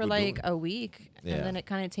great for people like do it. a week, Yeah. and then it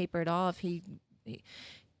kind of tapered off. He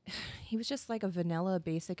was just like a vanilla,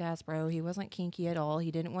 basic ass bro. He wasn't kinky at all.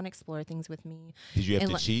 He didn't want to explore things with me. Did you have and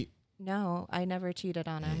to li- cheat? No, I never cheated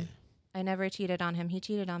on him. I never cheated on him. He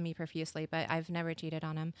cheated on me profusely, but I've never cheated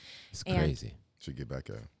on him. It's and crazy. Should get back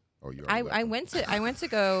at her. Oh, you. I already went to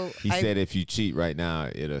go. He said if you cheat right now,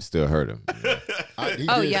 it'll still hurt him.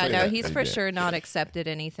 Oh yeah, no, he's He for did. sure not accepted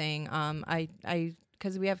anything. I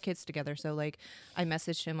because we have kids together, so like I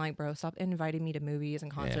messaged him like, bro, stop inviting me to movies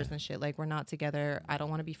and concerts Yeah. and shit. Like we're not together. I don't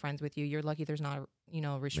want to be friends with you. You're lucky there's not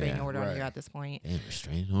a restraining Yeah. order on you Right. at this point. Damn,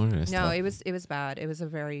 restraining order. That's No, tough. it was bad. It was a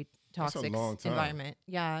very That's a toxic long time. environment.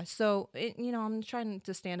 Yeah. So I'm trying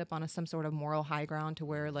to stand up on some sort of moral high ground to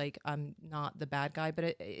where like I'm not the bad guy,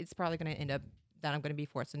 but it's probably going to end up that I'm going to be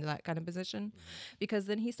forced into that kind of position, because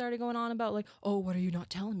then he started going on about like, oh, what are you not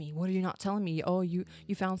telling me? What are you not telling me? Oh, you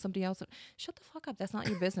found somebody else. Shut the fuck up. That's not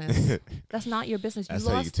your business. That's not your business. That's you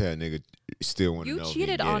how you lost. can tell a nigga still want to You know. if he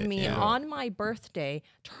cheated can get on it. me Yeah. on my birthday,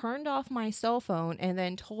 turned off my cell phone, and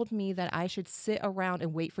then told me that I should sit around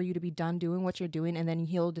and wait for you to be done doing what you're doing, and then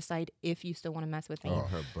he'll decide if you still want to mess with me. On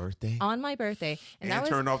her birthday. On my birthday. And that was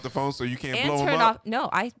turn off the phone so you can't and blow him turned up. off. No,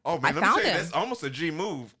 I Oh man, let me found tell you, him. that's almost a G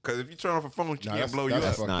move. Because if you turn off a phone, Nah, can't blow you that's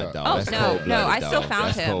up. fucked not up. dog. Oh That's no, cold-blooded, no! I still dog. found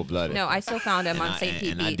That's him. cold-blooded. No, I still found him on St.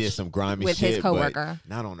 Pete and I did Beach some grimy with shit, his coworker. but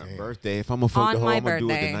not on her birthday. If I'm gonna fuck On the hoe, my I'm gonna do it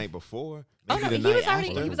the birthday. night before. Oh Maybe no, the he night was already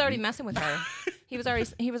after. he was already messing with her. He was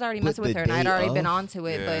already But messing with the her, and I'd day already been of? onto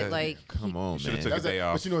it. Yeah. But like, Come on, should've man. took That's a day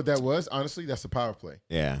off. But you know what that was? Honestly, that's a power play.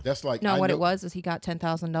 Yeah. That's like no, I what know- it was is he got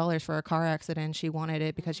 $10,000 for a car accident. She wanted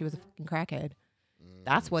it because she was a fucking crackhead.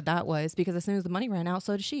 That's what that was. Because as soon as the money ran out,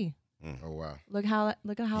 so did she. Oh wow. Look how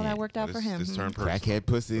Yeah, that worked out for him. This turned personal. Crackhead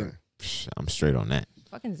pussy. Right. Psh, I'm straight on that.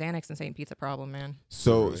 Fucking Xanax and St. Pete's a problem, man.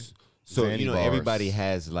 So, Really? so Zanny you know, bars. everybody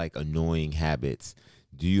has like annoying habits.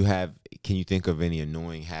 Can you think of any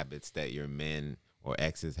annoying habits that your men or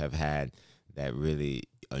exes have had that really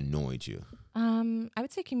annoyed you? I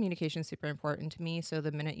would say communication is super important to me. So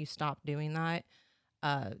the minute you stop doing that,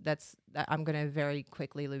 I'm gonna very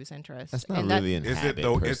quickly lose interest. That's not And really an Is habit it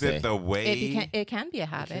the per is se. it the way? it can be a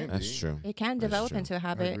habit. That's true. It can That's develop true. into a I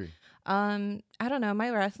habit. agree. I don't know.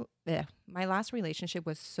 My last relationship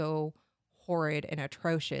was so horrid and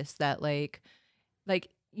atrocious that like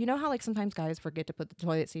you know how like sometimes guys forget to put the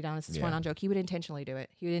toilet seat down. This is Yeah. one on joke. He would intentionally do it.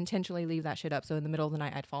 He would intentionally leave that shit up. So in the middle of the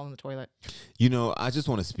night, I'd fall in the toilet. You know, I just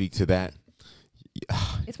want to speak to that.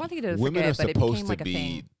 It's one thing to Women forget, are but it supposed became to like a be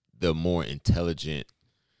thing. the more intelligent,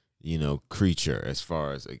 creature as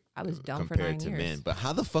far as I was dumb for compared 9 to years. men. But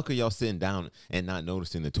how the fuck are y'all sitting down and not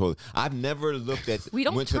noticing the toilet? I've never looked at. We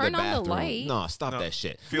don't went to turn the on the bathroom. light. No, stop No. that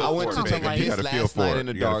shit. Feel I went for to it, take a baby. You piss gotta feel last for night it. in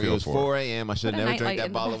the You gotta dark. It feel was for 4 a.m. I should Put a have never night drank light that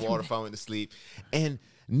in the bottle of bathroom. water if I went to sleep. And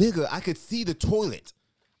nigga, I could see the toilet.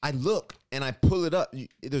 I look and I pull it up.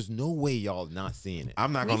 There's no way y'all not seeing it.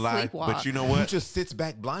 I'm not We gonna lie, sleepwalk. but you know Who what? just sits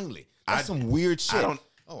back blindly? That's I- some weird shit. don't-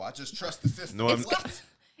 Oh, I just trust the system. No, I'm-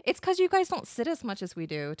 It's because you guys don't sit as much as we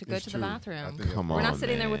do to go It's to true. the I bathroom. think Come We're on, not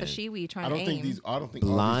sitting there with a man. shiwi trying I don't to think aim. these. I don't think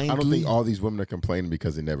Blindly? all these women are complaining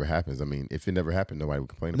because it never happens. I mean, if it never happened, nobody would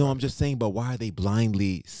complain. No, about I'm just saying, but why are they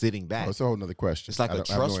blindly sitting it. back? Oh, it's a whole nother question. It's like I a don't-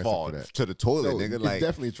 I have no trust answer fall for that. to the toilet, No, nigga. it's Like,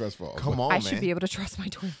 definitely a trust fall. come but- on, I man. should be able to trust my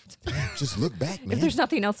toilet. Just look back, man. If there's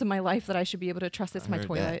nothing else in my life that I should be able to trust, it's my heard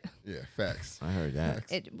toilet. Yeah, facts. I heard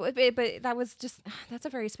that. But that was just that's a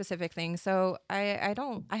very specific thing. So I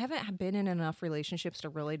haven't been in enough relationships to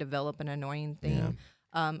really develop an annoying thing.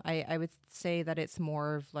 Yeah. I would say that it's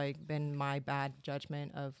more of like been my bad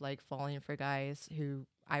judgment of like falling for guys who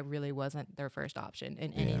I really wasn't their first option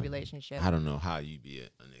in any Yeah. relationship. I don't know how you be a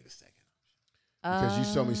nigga second. Because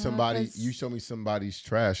you show me somebody, 'cause- you show me somebody's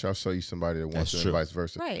trash, I'll show you somebody that wants That's it, true. and vice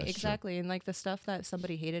versa. Right, That's true. exactly. And like the stuff that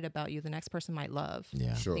somebody hated about you, the next person might love.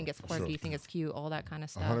 Yeah, Sure. Think it's quirky, think it's cute, all that kind of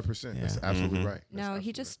stuff. 100%. That's Yeah. absolutely Mhm. right. That's No, absolutely he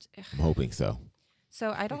right. just I'm hoping so.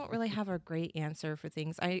 so I don't really have a great answer for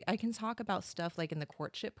things. I can talk about stuff like in the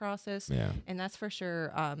courtship process. Yeah. And that's for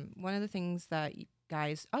sure. One of the things that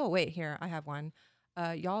guys. Oh wait, here I have one.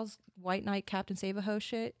 Y'all's white knight Captain Save-A-Ho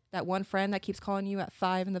shit. That one friend that keeps calling you at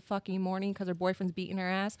 5 in the fucking morning because her boyfriend's beating her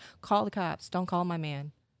ass. Call the cops. Don't call my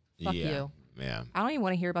man. Fuck yeah. you. Yeah. I don't even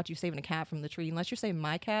want to hear about you saving a cat from the tree unless you're saving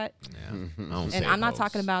my cat. Yeah. I don't And say I'm not hoes.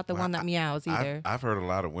 talking about the Well, one that meows either. I've heard a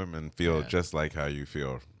lot of women feel Yeah. just like how you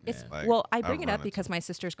feel. It's Like, well, I I've bring it run up because my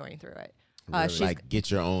sister's going through it. Really? She's Like,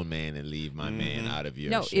 get your own man and leave my man Mhm. out of your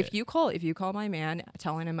no. shit. If you call my man,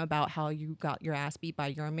 telling him about how you got your ass beat by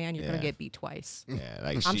your man, you're Yeah. gonna get beat twice. yeah,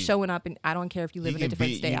 like I'm she- showing up, and I don't care if you live he in a can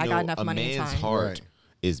different be- state. you I got know, enough money A and man's time. heart Right.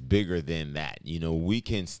 is bigger than that. You know, we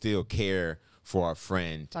can still care for our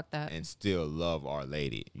friend Fuck that. and still love our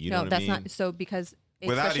lady. You no, know what that's I mean? not so because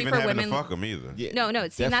without especially even for having women. to fuck them either. Yeah, No, see, and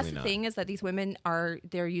that's definitely the not. thing is that these women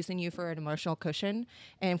they're using you for an emotional cushion.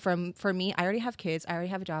 And for me, I already have kids, I already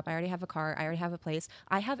have a job, I already have a car, I already have a place.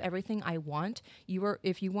 I have everything I want.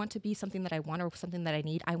 If you want to be something that I want or something that I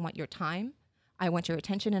need, I want your time. I want your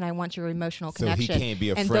attention and I want your emotional So he connection. can't be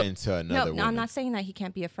a And friend to another No, I'm woman. not saying that he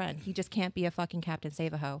can't be a friend. He just can't be a fucking Captain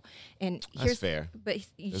Save-A-Ho. And That's here's fair. But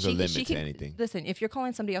There's a limit to anything. Listen, if you're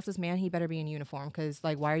calling somebody else's man, he better be in uniform because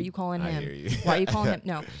like, why are you calling I him? hear you. Why are you calling him?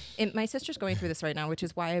 No. And my sister's going through this right now, which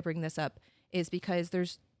is why I bring this up. Is because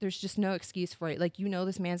there's just no excuse for it. Like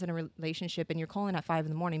this man's in a relationship and you're calling at 5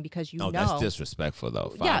 a.m. because you No, know that's disrespectful though.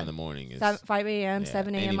 5 Yeah. in the morning is 5 a.m., yeah,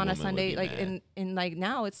 7 any a.m. on a woman would Sunday. be Like mad. and like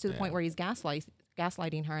now it's to the point Yeah. where he's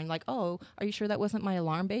gaslighting her and like, oh, are you sure that wasn't my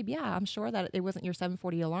alarm, babe? Yeah, I'm sure that it wasn't your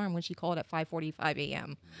 7:40 alarm when she called at 5:45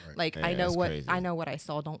 a.m. Like Yeah, I know that's what crazy. I know what I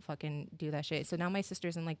saw. Don't fucking do that shit. So now my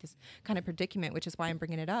sister's in like this kind of predicament, which is why I'm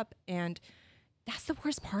bringing it up. And that's the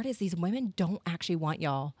worst part is these women don't actually want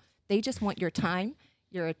y'all. They just want your time,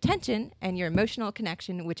 your attention, and your emotional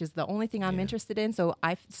connection, which is the only thing I'm interested in. So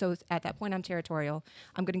at that point I'm territorial.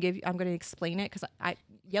 I'm gonna explain it because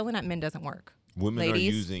yelling at men doesn't work. Women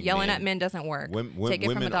Ladies, are using yelling men. at men doesn't work. Women, Take it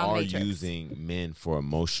from a women are dominatrix. using men for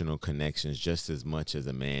emotional connections just as much as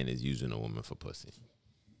a man is using a woman for pussy.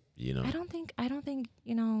 You know, I don't think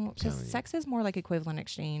you know, because telling you. sex is more like equivalent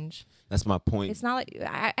exchange. that's my point. It's not like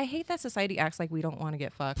I hate that society acts like we don't want to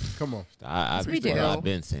get fucked. Come on. we do. I've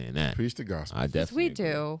been saying that. Preach the gospel. I Yes, definitely we agree.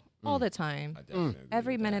 do all the time. I definitely agree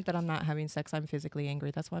Every with minute that I'm not having sex, I'm physically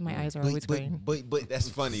angry. That's why my eyes are that. always green. But that's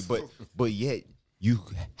funny. But yet you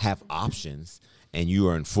have options and you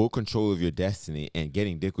are in full control of your destiny. And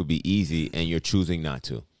getting dick would be easy, and you're choosing not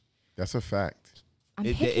to. That's a fact. I'm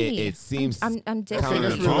It- picky. it seems I'm different. Okay,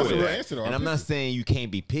 that's counterintuitive. a real answer, though. And I'm I'm not saying you can't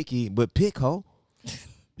be picky, but pick, ho.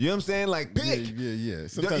 You know what I'm saying? Like pick. Yeah. You,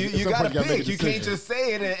 Sometimes- at you some gotta point, make a pick. You can't decision. just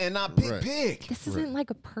say it and not pick. Right. Pick. This isn't like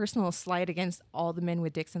a personal slight against all the men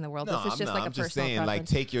with dicks in the world. This is just like a I'm just personal saying, like, preference.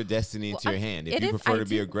 take your destiny into Well, your hand. If it you is- prefer I to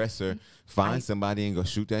be do- aggressor, find I- somebody and go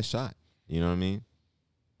shoot that shot. You know what I mean?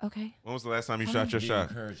 Okay. When was the last time you shot your shot?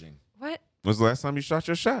 Encouraging. What? When was the last time you shot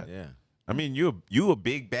your shot? Yeah. I mean, you a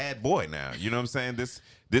big bad boy now. You know what I'm saying?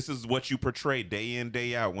 This is what you portray day in,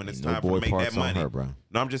 day out when it's Ain't no time for boy to make parts that on money. her, bro.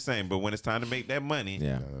 No, I'm just saying, but when it's time to make that money,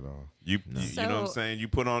 Yeah. Not at all. you know what I'm So, saying? You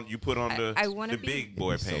put on the, I wanna the be- big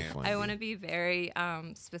boy It'd be so pants. funny. I want to be very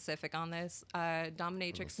specific on this.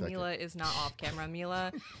 Dominatrix second. Mila is not off-camera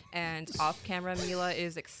Mila, and off-camera Mila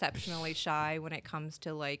is exceptionally shy when it comes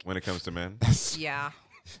to like, When it comes to men. yeah,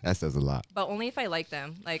 That says a lot. but only if I like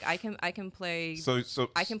them. Like I can play. So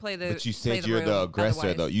I can play the. But you play said you're the room aggressor,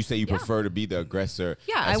 otherwise. though. You say you Yeah. prefer to be the aggressor.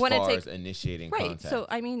 Yeah, I as wanna far take- as initiating Right. contact. So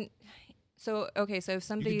I mean, okay. So if you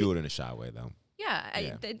somebody. can do it in a shy way, though. Yeah,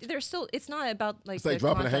 Yeah. there's still. It's not about like. It's like the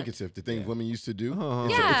dropping a contact. handkerchief, the thing women used to do. Uh-huh.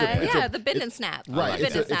 It's a- Yeah, it's a- yeah, the bend and snap. Right. The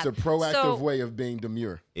It's bend and a snap. proactive So- way of being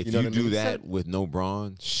demure. If you know you what I do mean? that with no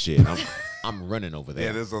brawn, shit, I'm running over there.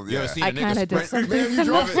 Yeah, there's a- You yeah. ever seen I a nigga kinda did sprint? something Man, you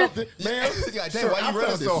dropped similar. something. Man, God sir, damn, why I you running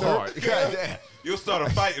found it, so sir. hard? God damn. You'll start a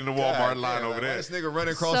fight in the Walmart line over Why there. this nigga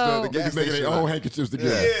running across So- the gas Niggas making station. their own line? handkerchiefs Yeah,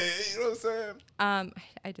 together. you know what I'm saying?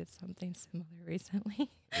 I did something similar recently.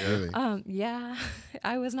 Really? Yeah,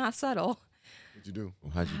 I was not subtle. What'd you do?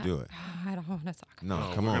 Well, how'd you do it? I don't want to talk. No,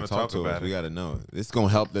 No, come we're on, gonna talk talk to about us. it. We gotta know. This is gonna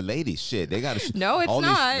help the ladies. Shit, they gotta. No, it's all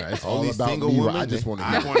not. These, Nah, it's all all these about single me. women. I just want to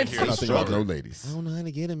I hear. wanna hear the nothing about struggle. no ladies. I don't know how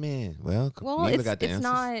to get a man. Well, Well, Mila it's got the answers.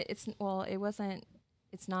 not. It's well, it wasn't.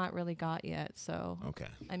 It's not really got yet. So Okay.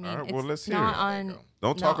 I mean, All right, it's well, let's hear not it. on.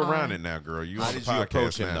 Don't talk not around on- it now, girl. You How on the did you podcast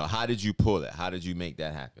approach him now. though? How did you pull it? How did you make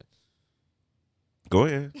that happen? Go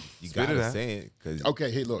ahead. You Spit it gotta out. say it because Okay,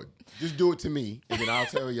 hey, look, just do it to me, and then I'll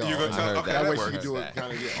tell y'all. You're gonna And tell- I heard okay, that that way she works. can do it That.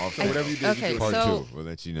 kind of, yeah. Off So the- whatever you did, Okay, you do it. part so- 2. We'll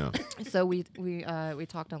let you know. So we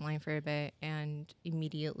talked online for a bit, and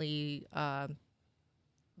immediately,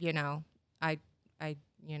 you know, I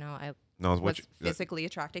No, it's what was you, physically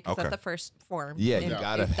attracted because Okay. that's the first form. Yeah, And you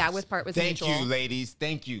gotta. That was part was Thank mutual. you, ladies.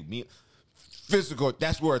 Thank you. Physical.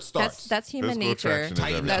 That's where it starts. That's human Physical nature. attraction is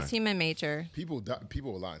everything. That's human nature. People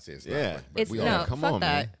will lie and say it's Yeah. not. Right, but It's we all no, know. come fuck on,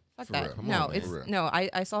 that. man. Fuck For that. real. Come No, on, man. it's For real. no.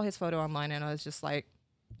 I saw his photo online and I was just like,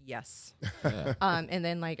 yes. Yeah. And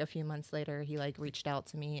then like a few months later, he like reached out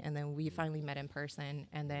to me, and then we finally met in person.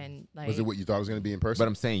 And then like, Was it what you thought it was going to be in person? But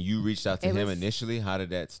I'm saying you reached out to It him was- initially. How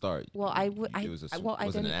did that start? well, I would. It was a- well, I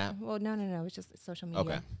was it an didn't. app? Well, no. It was just social media.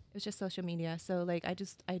 Okay. It was just social media. So like, I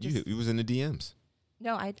just. You was in the DMs.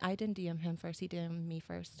 No, I didn't DM him first. He DM'd me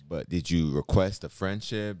first. But did you request a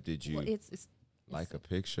friendship? Did you Well, it's like a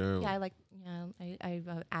picture? yeah.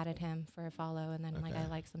 I added him for a follow, and then like Okay. I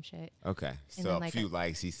liked some shit. Okay. So then, a like, few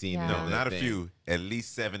likes he's seen. Yeah. it no, on not that a thing. few. At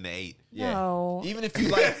least 7 to 8. Yeah. No. Even if you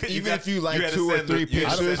like, You even got- if you you like had to 2 or send 3 the- you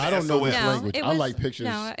had to pictures. send I don't know this No, language. it I was- like pictures.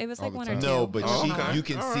 no, it was all like the one or time. two. No, but Oh, you, okay. you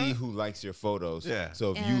can All see right. who likes your photos. Yeah.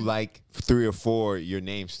 So if you And- like 3 or 4, your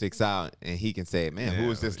name sticks out, and he can say, "Man, who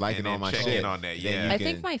Yeah. is this liking And all then my check shit?" in on that, Then yeah. you I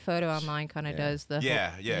think can- my photo online kind of Yeah. does the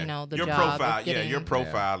Yeah, whole, yeah. you know, the your job profile, of getting, your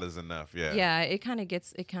profile is enough. Yeah. yeah, it kind of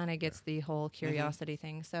gets the whole curiosity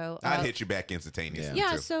thing. So I'd hit you back instantaneously.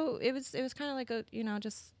 yeah, too. so it was kind of like a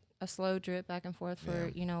just a slow drip back and forth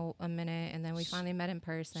for a minute, and then we finally met in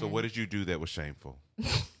person. So what did you do that was shameful?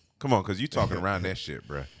 Come on, because you talking around that shit,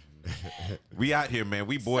 bruh. We out here, man.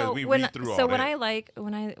 We boys. So we when, read through so all when that.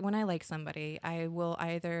 I like somebody, I will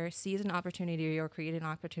either seize an opportunity or create an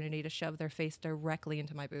opportunity to shove their face directly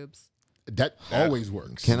into my boobs. That always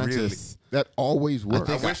works. Can I Really? just? That always works.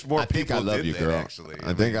 I wish more I think people I love did you, that, girl. actually.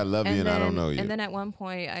 I think I love you, and I don't know you. And then at one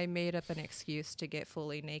point, I made up an excuse to get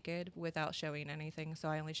fully naked without showing anything. So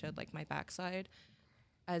I only showed like my backside,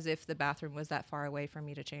 as if the bathroom was that far away for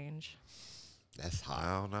me to change. That's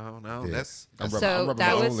hot. No. Yeah. That's I'm rubbing So my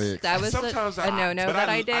that own was legs. that was Sometimes a no-no but that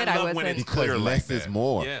I did. I love when wasn't. it's clear Because like less that. is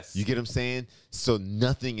more. Yes. You get what I'm saying? So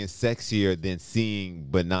nothing is sexier than seeing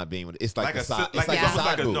but not being. It's like, Like a a side. si- It's like like a almost side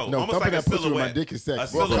like a boob. no. No, almost thumping like a that pussy with my silhouette. dick is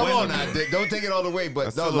sexy. A Well, come silhouette on will now. do it. Don't take it all the way, A but no,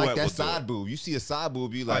 silhouette like will that do side it. boob. You see a side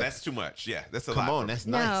boob, you Oh, like, that's too much. Yeah, that's a come lot. on, for that's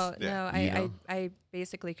me. nice. No, You know? I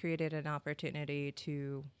basically created an opportunity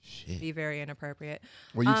to be very inappropriate.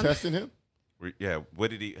 Were you testing him? Yeah.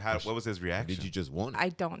 What did he? What was his reaction? Did you just want it? I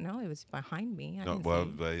don't know. It was behind me. I No, didn't well,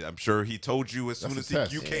 see. but I'm sure he told you as soon That's as a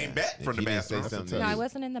test. you came Yeah. back If from the he didn't say bathroom. something- No, I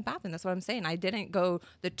wasn't in the bathroom. That's what I'm saying. I didn't go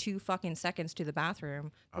the 2 fucking seconds to the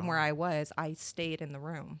bathroom from where I was. I stayed in the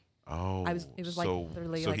room. Oh, it was, like,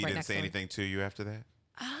 literally, so like, he right didn't next say to him. anything to you after that.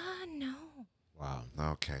 No. Wow.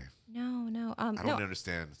 Okay, No. I No. don't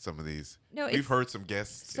understand some of these. No, We've it's- heard some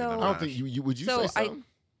guests. so- in I the don't lounge. think you would you So say something?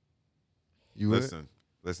 You would?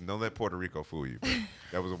 Listen. Don't let Puerto Rico fool you. But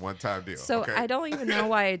that was a one-time deal. So okay? I don't even know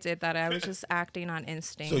why I did that. I was just acting on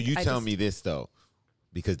instinct. So you I tell just- me this though,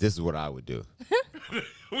 because this is what I would do.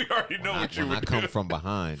 We already know what you When I would come do. from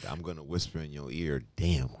behind, I'm gonna whisper in your ear,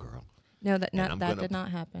 "Damn, girl," No, that I'm that gonna- did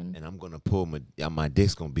not happen. and I'm gonna pull my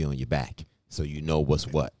dick's gonna be on your back, so you know what's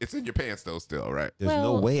what. It's in your pants though, still, right? There's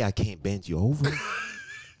no Well- way I can't bend you over.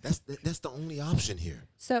 That's the only option here.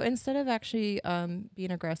 So instead of actually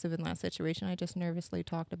being aggressive in that situation, I just nervously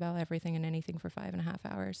talked about everything and anything for 5.5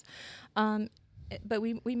 hours. But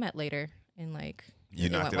we met later and like You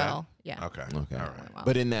it knocked went it well. out? Yeah. Okay. Okay. All right. Well.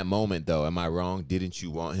 But in that moment, though, am I wrong? Didn't you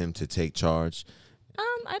want him to take charge?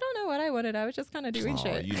 I don't know what I wanted. I was just kind of doing Oh,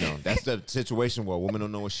 shit. you know, that's the situation where a woman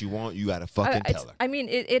don't know what she want. You gotta fucking tell her. I mean,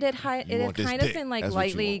 it had You it want had this kind of dick. been like That's what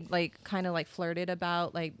you lightly, want. like kind of like flirted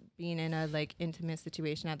about like being in a like intimate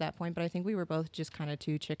situation at that point. But I think we were both just kind of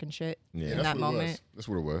too chicken shit Yeah. in That's that what it was. moment. That's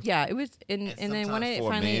what it was. Yeah, it was. And then when sometimes it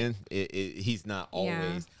for finally, a man, he's not Yeah.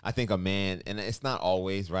 always. I think a man, and it's not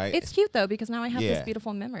always right. it's cute though because now I have Yeah. this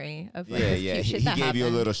beautiful memory of like yeah, this yeah. cute He shit that gave you a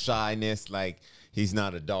happened. little shyness, like he's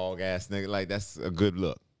not a dog ass nigga. Like that's a good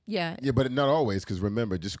look. Yeah. Yeah, but not always. Because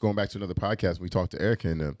remember, just going back to another podcast, we talked to Erica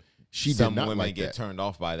and them. She Some did not women like get that. turned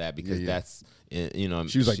off by that because Yeah. that's you know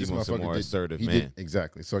She was like, "This wants a motherfucker more did, assertive he man. did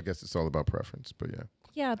exactly." So I guess it's all about preference. But yeah,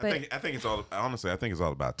 Yeah, but I think it's all honestly. I think it's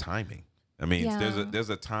all about timing. I mean, Yeah. there's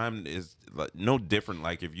a time is like no different.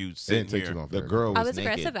 Like if you it sit didn't take here. too long. For The her. girl I was was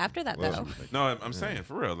naked. aggressive after that Well, though. No, I'm saying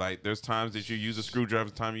for real. Like there's times that you use a screwdriver,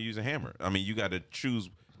 time you use a hammer. I mean, you got to choose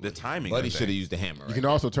the timing. Buddy of should have things. used the hammer. You Right? can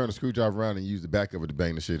also turn the screwdriver around and use the back of it to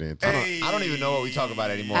bang the shit in. Too. I don't even know what we talk about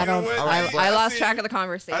anymore. I don't. what? All right, I I lost see- track of the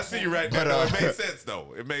conversation. I see you right But, there. No, it made sense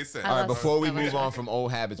though. It made sense. I All right, lost- before we I lost move on track. from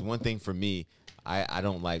old habits, one thing for me, I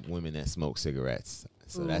don't like women that smoke cigarettes.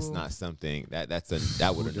 So that's Ooh. not something that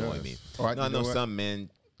would Who annoy does? me. Oh, I- No, I you know know what? some men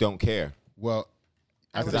don't care. Well,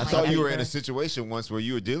 I Because I Like thought you were in either. a situation once where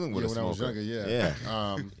you were dealing with yeah, a when I smoker. was younger, yeah.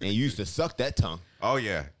 Yeah. Um, And you used to suck that tongue, Oh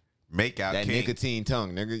yeah, make out that king. nicotine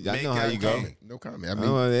tongue, nigga. I Make know how out you go. king. no comment. I mean,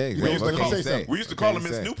 Oh, yeah, you know, exactly. let me What say can you something. We used to What call can him you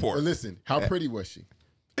Miss say? Newport. But listen, how pretty was she? Yeah,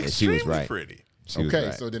 she was Extremely right. pretty. She was Okay,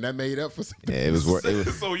 right. so then that made up for something. Yeah, it was worth it.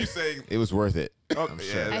 So you saying? It was worth it. Oh, I'm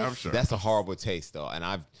sure. yeah, I'm sure. That's a horrible taste, though, and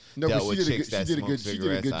I've No, but dealt she with did a chicks good. that She did a smoke good. She did a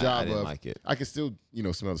cigarettes. good job I didn't of. like it. I could still,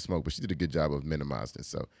 smell the smoke, but she did a good job of minimizing it.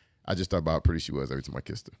 So I just thought about how pretty she was every time I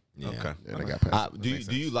kissed her. Yeah. Okay. And I got past. it.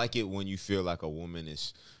 Do you like it when you feel like a woman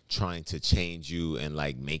is trying to change you and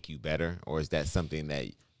like make you better, or is that something that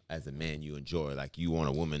as a man you enjoy? Like you want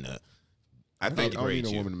a woman to I think I don't need upgrade a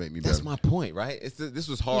you. woman to make me That's better. my point, right? This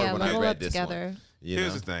was hard Yeah, when I level read up this together. one. You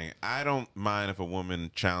Here's know? the thing. I don't mind if a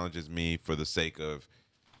woman challenges me for the sake of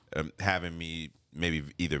having me maybe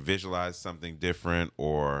either visualize something different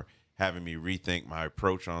or having me rethink my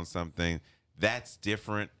approach on something. That's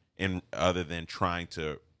different in other than trying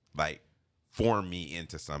to like form me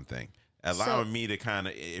into something. Allowing me to kind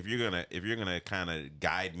of if you're gonna kind of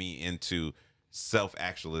guide me into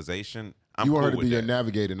self-actualization, I'm You want cool her to with be your that.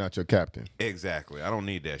 navigator, not your captain. Exactly. I don't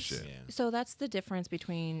need that shit. Yeah. So that's the difference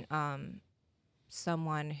between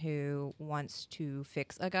someone who wants to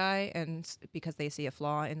fix a guy and because they see a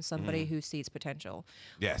flaw in somebody who sees potential.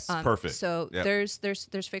 Yes, perfect. So Yep.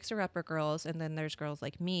 there's fixer-upper girls, and then there's girls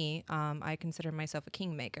like me. I consider myself a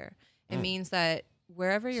kingmaker. It means that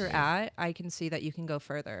wherever you're at, I can see that you can go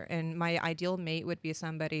further. And my ideal mate would be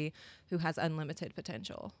somebody who has unlimited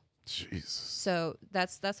potential. Jesus. So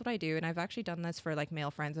that's what I do, and I've actually done this for like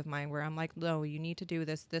male friends of mine, where I'm like, no, you need to do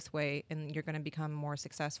this way, and you're going to become more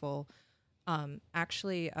successful. Did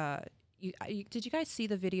you guys see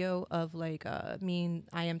the video of like me and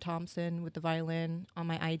I Am Thompson with the violin on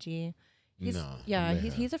my IG? No, Yeah,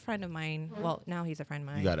 man. he's a friend of mine. Well, now he's a friend of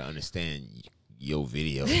mine. You got to understand your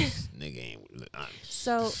videos, nigga ain't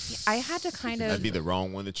So I had to kind That'd of be the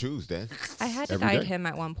wrong one to choose, then. I had to Every guide day. him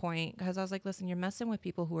at one point because I was like, listen, you're messing with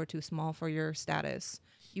people who are too small for your status.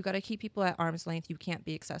 You got to keep people at arm's length. You can't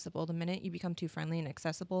be accessible. The minute you become too friendly and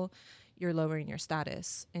accessible, you're lowering your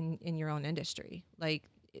status in your own industry. Like,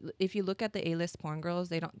 if you look at the A-list porn girls,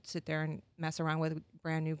 they don't sit there and mess around with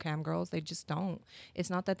brand new cam girls. They just don't. It's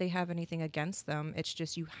not that they have anything against them. It's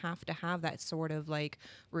just you have to have that sort of like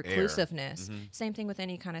reclusiveness. Same thing with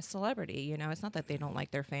any kind of celebrity. You know, it's not that they don't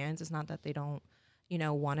like their fans. It's not that they don't, you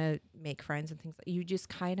know, want to make friends and things. You just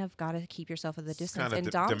kind of got to keep yourself at the distance. And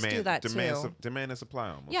doms do that too. Demand and supply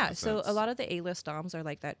almost. Yeah, in a so a sense. lot of the A-list doms are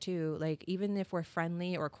like that too. Like, even if we're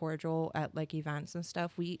friendly or cordial at like events and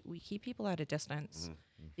stuff, we keep people at a distance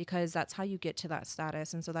because that's how you get to that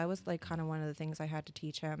status. And so that was like kind of one of the things I had to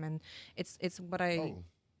teach him. And it's what I Oh,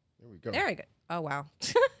 there we go. there I go. Oh wow,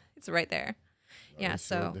 it's right there. Yeah. Sure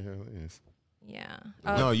So what the hell it is. yeah.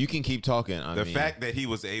 No, you can keep talking. I The mean, fact that he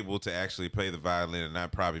was able to actually play the violin and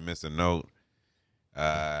not probably miss a note.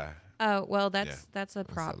 Oh well, that's a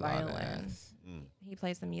prop a lot of violin. ass. He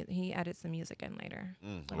plays the he edits the music in later.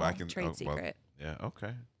 Well, I can trade secret. Yeah,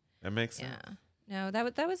 okay, that makes sense. Yeah. No, that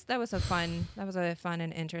was a fun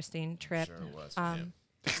and interesting trip. Sure was for him.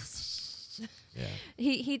 Yeah.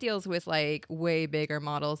 He deals with like way bigger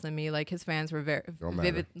models than me. Like, his fans were very Don't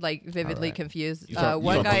matter. vividly Alright. confused. You talk-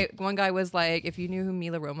 One guy was like, if you knew who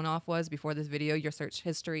Mila Romanoff was before this video, your search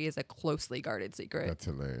history is a closely guarded secret. That's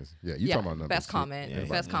hilarious. Yeah, you yeah, talking about numbers. best too. comment, Yeah,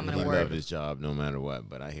 best he- comment he in love word. his job no matter what,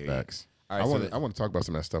 but I hear Facts. you. All I right, want so I want to talk about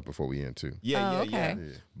some of that stuff before we end too. yeah, Oh, yeah, okay. yeah.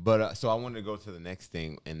 But so I wanted to go to the next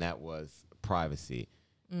thing, and that was privacy.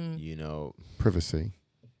 You know, Privacy.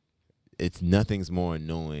 it's nothing's more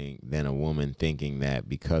annoying than a woman thinking that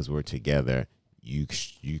because we're together, you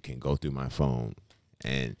can go through my phone,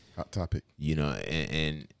 and Hot topic. you know,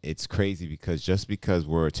 and it's crazy because just because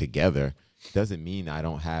we're together doesn't mean I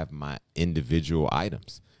don't have my individual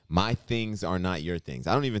items. My things are not your things.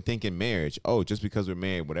 I don't even think in marriage, oh, just because we're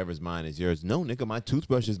married, whatever's mine is yours. No, nigga, my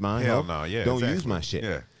toothbrush is mine. Hell ho. no, yeah, Don't use exactly. my shit.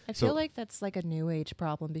 Yeah. I So- feel like that's like a new age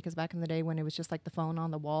problem because back in the day when it was just like the phone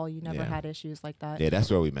on the wall, you never Yeah. had issues like that. Yeah, that's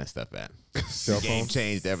where we messed up at. Cell Game phones.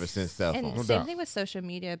 changed ever since cell And phones. No same doubt. thing with social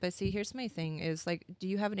media. But see, here's my thing: is like, do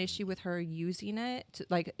you have an issue with her using it?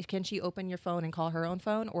 Like, can she open your phone and call her own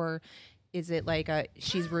phone, or is it like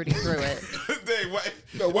she's rooting through it? Hey,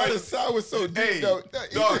 No, why the sound was so deep? Hey, though?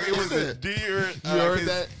 dog, it was a deer. You heard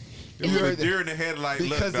that? It was a deer in the headlight look,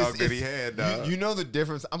 Because dog, it's- that he it's- had, dog. You know the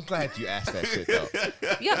difference. I'm glad you asked that shit though.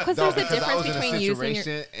 Yeah, because No, there's a because I was difference in a between using your.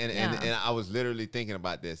 situation and Yeah. I was literally thinking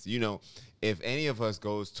about this. You know, if any of us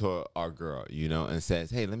goes to our girl, you know, and says,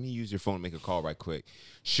 "Hey, let me use your phone to make a call right quick,"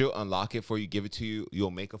 she'll unlock it for you, give it to you. You'll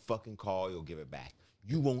make a fucking call. You'll give it back.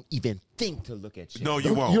 You won't even think to look at shit. No,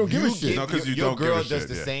 you won't. You don't give a shit. No, because you your don't girl give a does shit.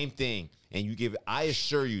 the yeah. same thing, and you give it. I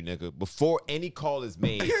assure you, nigga, before any call is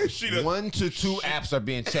made, She done- 1 to 2 apps are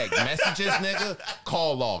being checked. Messages, nigga,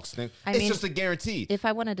 call logs, nigga. I It's mean, just a guarantee. If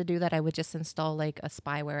I wanted to do that, I would just install like a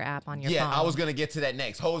spyware app on your Yeah, phone. I was gonna get to that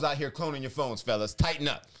next. Hoes out here cloning your phones, fellas. Tighten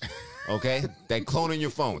up, okay? They cloning your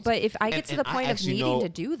phones. But if I get And- to and the I point of actually needing know- to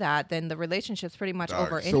do that, then the relationship's pretty much Dog,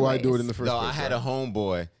 over. so So why do it in the anyways. first No, place? I had a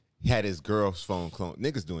homeboy. He had his girl's phone cloned.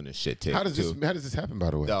 Niggas doing this shit too. How does this happen?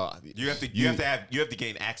 By the way, No, You have to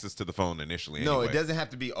gain access to the phone initially. no, anyway. it doesn't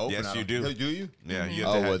have to be open. Yes, I you don't- do. Do you? Yeah, you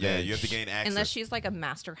Oh, have to well, have, yeah, then- you have to gain access. Unless she's like a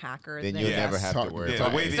master hacker. Then you'll yes. never have to Talk- worry. yeah,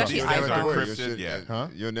 about the way it. that Especially these iPhone. things are You'll encrypted, yeah. Huh?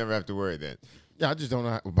 You'll never have to worry then. yeah, I just don't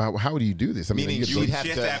know how do you do this? I mean, Meaning you you'd get have She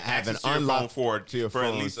has to to have have an access to your phone unlock for to your at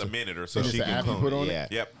phone least so- a minute or so. And it's she an can app you clone put it, on it? yeah.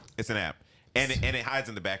 Yep, it's an app, and it hides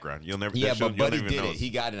in the background. You'll never. Yeah, you'll but Buddy never did know. it.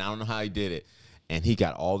 He got it. I don't know how he did it. And he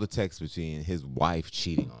got all the texts between his wife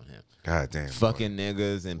cheating on him. God damn. Fucking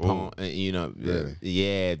niggas and, you know, Really?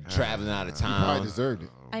 yeah, traveling out of probably town. deserved it.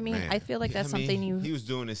 I mean, man. I feel like that's I mean, something you. He was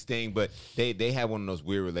doing this thing, but they had one of those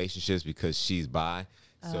weird relationships because she's bi.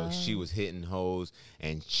 So she was hitting hoes,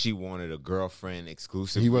 and she wanted a girlfriend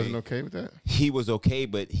exclusively. He wasn't okay with that. He was okay,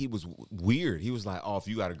 but he was weird. He was like, "Oh, if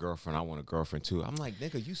you got a girlfriend, I want a girlfriend too." I'm like,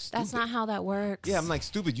 "Nigga, you stupid." That's not how that works. Yeah, I'm like,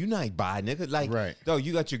 stupid. You not bi, nigga. Like, Right. no,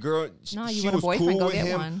 you got your girl. No, you she want a was boyfriend, cool go with get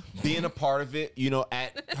him one. being a part of it. You know,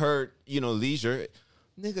 at her, leisure.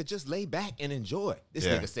 Nigga, just lay back and enjoy. This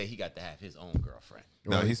Yeah. nigga said he got to have his own girlfriend.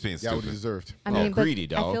 No, he's being Yeah, what he stupid. deserved. I Oh, mean, but greedy, I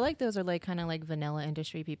dog. feel like those are like kind of like vanilla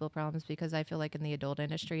industry people problems because I feel like in the adult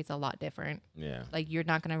industry it's a lot different. Yeah. Like you're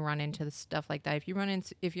not gonna run into the stuff like that if you run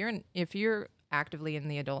into if you're actively in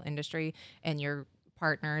the adult industry and your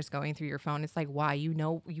partners going through your phone. It's like, why? You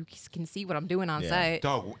can see what I'm doing on set.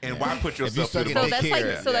 Dog, and why put you yourself suck through it, the So Take that's care.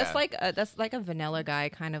 like, so Yeah. that's like a vanilla guy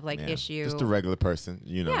kind of like Yeah. issue. Just a regular person,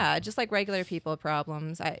 you know. Yeah, just like regular people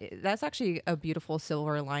problems. That's actually a beautiful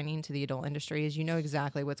silver lining to the adult industry is you know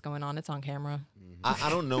exactly what's going on. It's on camera. I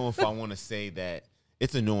don't know if I want to say that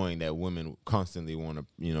it's annoying that women constantly want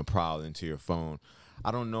to, prowl into your phone. I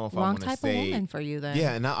don't know if I Wrong want to type say. of woman for you then.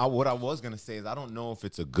 Yeah, and what I was gonna say is I don't know if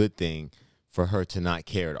it's a good thing for her to not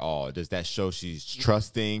care at all. Does that show she's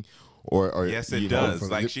trusting, or Yes, it you know, does.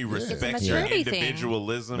 Like she respects It's a your maturity thing.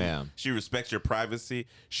 individualism. Yeah. She respects your privacy.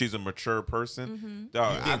 She's a mature person. Mm-hmm.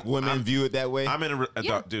 Dog, I think women view it that way. I'm in a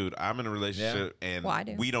Yeah. dude. I'm in a relationship, and Well, I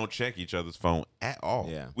do. we don't check each other's phone at all.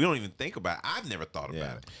 Yeah. We don't even think about it. I've never thought Yeah.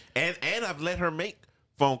 about it, and I've let her make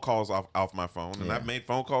phone calls off my phone, and Yeah. I've made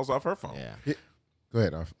phone calls off her phone. yeah. Go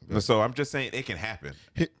ahead. Go ahead. So I'm just saying it can happen.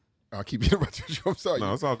 I'll keep interrupting you. I'm sorry.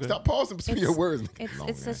 No, it's all good. Stop pausing between your words.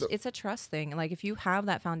 It's a trust thing. Like if you have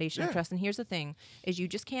that foundation of Yeah. trust, and here's the thing: is you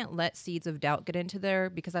just can't let seeds of doubt get into there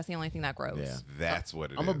because that's the only thing that grows. Yeah. That's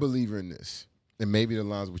what it is. I'm a believer in this, and maybe the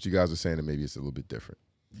lines what you guys are saying, and maybe it's a little bit different.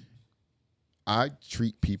 I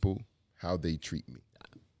treat people how they treat me.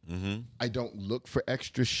 Mm-hmm. I don't look for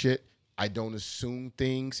extra shit. I don't assume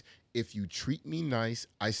things. If you treat me nice,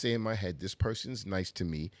 I say in my head, this person's nice to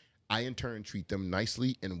me. I in turn treat them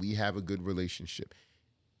nicely, and we have a good relationship.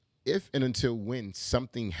 If and until when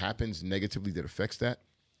something happens negatively that affects that,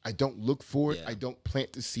 I don't look for it. Yeah. I don't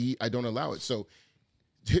plant the seed. I don't allow it. So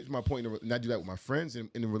here's my point, and I do that with my friends and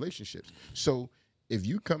in the relationships. So if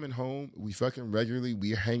you coming home, we fucking regularly,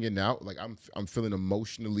 we're hanging out, like I'm feeling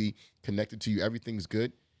emotionally connected to you, everything's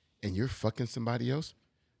good, and you're fucking somebody else,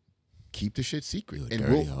 keep the shit secret, You a and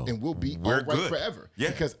dirty hoe. we'll be We're all right good. forever. Yeah.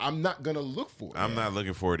 Because I'm not gonna look for it. I'm not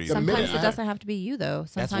looking for it either. The minute Sometimes it I- doesn't have to be you though.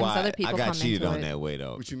 That's Sometimes why other people I got come cheated into on it. that way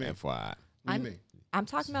though. What you mean? FYI. What do you mean? I'm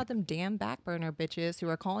talking about them damn back burner bitches who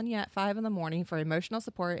are calling you at 5 a.m. for emotional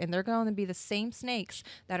support, and they're going to be the same snakes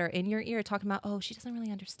that are in your ear talking about, oh, she doesn't really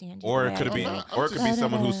understand you. Or the it way could I be, do." I'm or it could be just-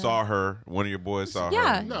 someone who saw her. One of your boys saw her.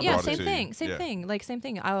 Yeah, and No, yeah, brought it same to thing, you. same Yeah. thing, like same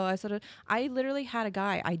thing. I literally had a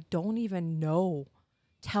guy I don't even know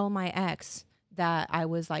tell my ex that I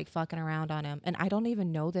was like fucking around on him, and I don't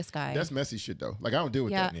even know this guy. That's messy shit though. Like I don't deal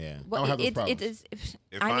with yeah, that. Yeah. Well, I don't have those it problems. is.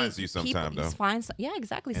 It finds you sometime, though. It finds, yeah,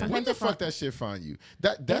 exactly. Yeah. When Sometimes the it fuck fin- that shit find you?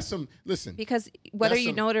 That's some. Listen, because whether That's you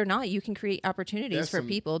some- know it or not, you can create opportunities that's for some-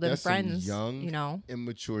 people, then that's some friends. young, You know,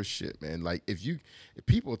 immature shit, man. Like if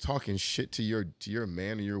people are talking shit to your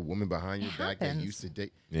man or your woman behind your It back that happens. used to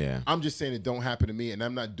date. Yeah. I'm just saying it don't happen to me, and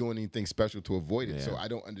I'm not doing anything special to avoid it. So Yeah. I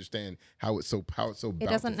don't understand how it's so it bountiful.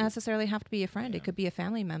 doesn't necessarily have to be a friend. It could be a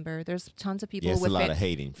family member. There's tons of people Yeah, it's a with lot fa- of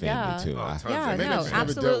hating family Yeah. too. Oh, tons Yeah, of Maybe no, I've just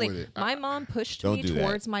never dealt absolutely. with it. My mom pushed Don't me do that.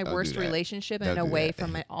 towards my Don't worst do that. relationship Don't and do away that.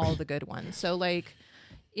 from all the good ones. So, like,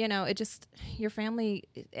 you know, it just, your family,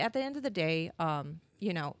 at the end of the day,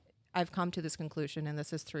 you know, I've come to this conclusion, and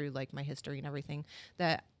this is through like my history and everything,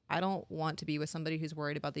 that I don't want to be with somebody who's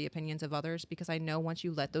worried about the opinions of others, because I know once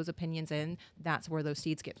you let those opinions in, that's where those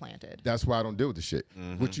seeds get planted. That's why I don't deal with the shit.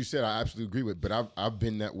 What you said, I absolutely agree with. But I've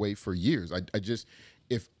been that way for years. I just,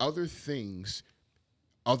 if other things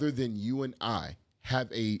other than you and I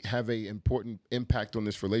have a important impact on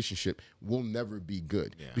this relationship, will never be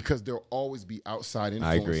good because there'll always be outside I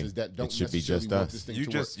agree. influences that don't It should be necessarily just want us. this thing You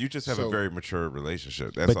to just work. you just have a So, very mature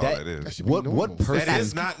relationship. That's all it is. that should be What normal. person? That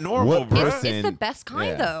is not normal, what bruh. person- It's the best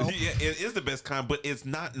kind, yeah. though. Yeah, it is the best kind, but it's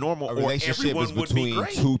not normal. A Or relationship everyone is would be between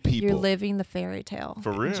great. two people. You're living the fairy tale.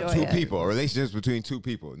 For real. Enjoy Two it. people. A relationship between two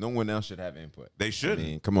people. No one else should have input. They I shouldn't.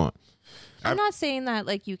 mean, come on. I'm not saying that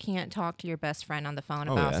like you can't talk to your best friend on the phone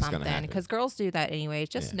Oh, yeah, about that's gonna something, happen. because girls do that anyway.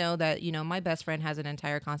 Just Yeah. know that, you know, my best friend has an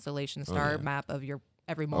entire constellation star yeah. map of your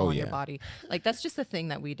every mole Oh, on your yeah. body. Like that's just a thing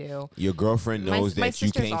that we do. Your girlfriend My, knows my that you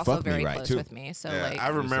sister's can't also fuck very me right close too. with me, so Yeah, like I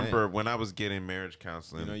remember saying. when I was getting marriage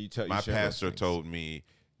counseling, You share my those pastor things. told me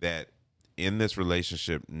that in this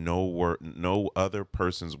relationship, no other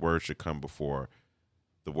person's word should come before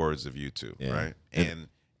the words of you two, Yeah. right?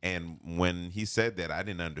 And when he said that, I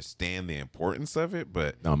didn't understand the importance of it,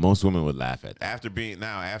 but No, most women would laugh at that. after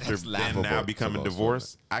That's then laughable now to becoming most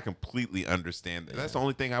divorced, I completely understand that. That's the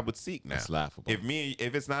only thing I would seek now. That's laughable.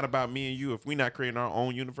 If it's not about me and you, if we're not creating our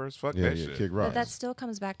own universe, fuck Yeah, that yeah, shit. kick but rocks. that still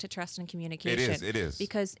comes back to trust and communication. It is.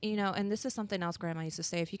 Because, you know, and this is something else Grandma used to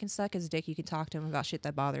say: if you can suck his dick, you can talk to him about shit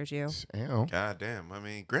that bothers you. Ow. God damn. I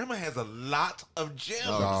mean, Grandma has a lot of gems.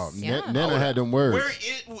 Dog, Yeah. Nana had them words.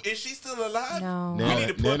 Where is she still alive? No. We Nana- need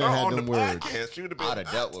to put Nana her had on the them words. podcast. She would have been I'd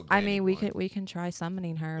have dealt with. I mean, Granny we can try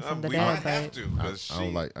summoning her from the we dead, might have but to. 'Cause I don't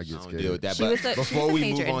she- like. I I get don't scared. deal with that. She But was a before we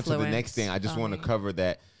major move on to the next influence thing, I just on want to me. cover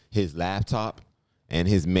that his laptop and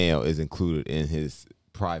his mail is included in his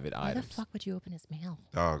private Why the items. fuck would you open his mail?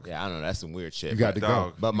 Dog. Yeah, I don't know. That's some weird shit. You got but- to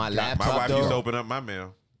Dog. go. But my My laptop, wife though, used to open up my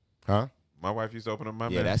mail. Huh? My wife used to open up my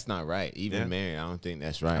yeah, mail. that's not right. Even Yeah. married, I don't think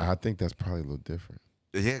that's right. I think that's probably a little different.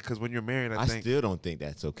 Yeah, because when you're married, I I think. still don't think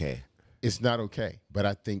that's okay. It's not okay, but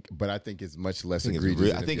I think it's much less I think, egregious. it's,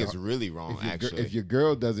 than I if think your- it's really wrong, if your, actually. if your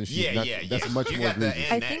girl doesn't, she's Yeah, not, yeah, that's yeah. much You more got the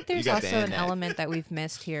egregious. I that. think You there's got to also end an that. element that we've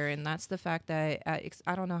missed here, and that's the fact that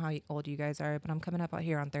I don't know how old you guys are, but I'm coming up out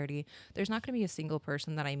here on 30. There's not going to be a single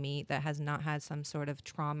person that I meet that has not had some sort of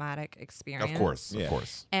traumatic experience. Of course, Yeah. of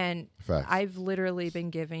course. And Facts. I've literally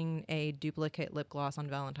been giving a duplicate lip gloss on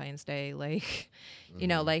Valentine's Day. Like, you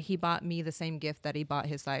know, like he bought me the same gift that he bought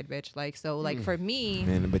his side bitch. Like, so like for me,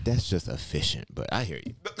 Man, but that's just efficient. But I hear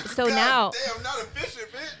you. so now, Damn, not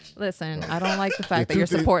efficient, bitch. listen, I don't like the fact that two you're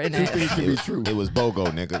things- supporting two it. things can be true. It was BOGO,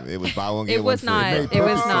 nigga. It was buy one get It one was free. not. made It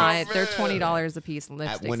was perfect not. sense. They're Oh, man. $20 a piece in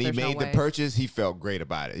lipsticks. When he There's no made the way. purchase, he felt great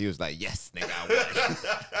about it. He was like, "Yes, nigga,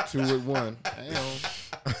 I won." 2 with 1.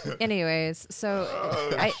 Damn. Anyways, so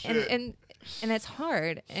Oh, and it's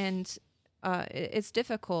hard and it's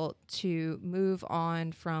difficult to move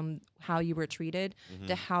on from how you were treated Mm-hmm.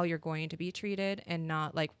 to how you're going to be treated and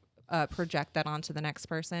not like project that onto the next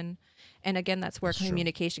person. And again, that's where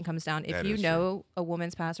communication comes down. If That you is know a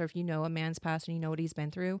woman's past or if you know a man's past and you know what he's been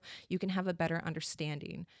through, you can have a better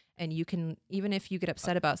understanding. And you can, even if you get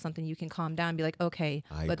upset about something, you can calm down and be like, okay,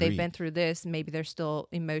 I but they've agree. been through this. Maybe they're still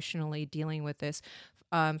emotionally dealing with this.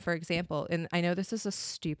 For example, and I know this is a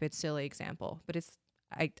stupid, silly example, but it's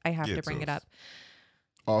I have Give to it bring to it us. up.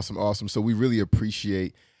 Awesome. So we really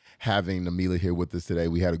appreciate having Namila here with us today.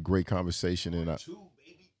 We had a great conversation and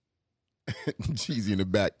Cheesy in the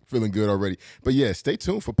back, feeling good already. But yeah, stay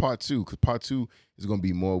tuned for part 2 because part 2 is going to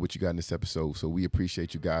be more what you got in this episode. So we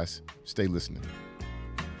appreciate you guys. Stay listening.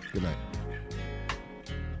 Good night.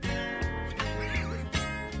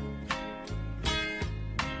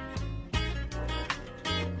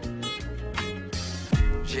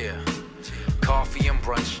 Yeah, coffee and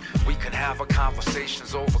brunch. We can have our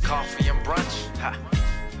conversations over coffee and brunch. Ha.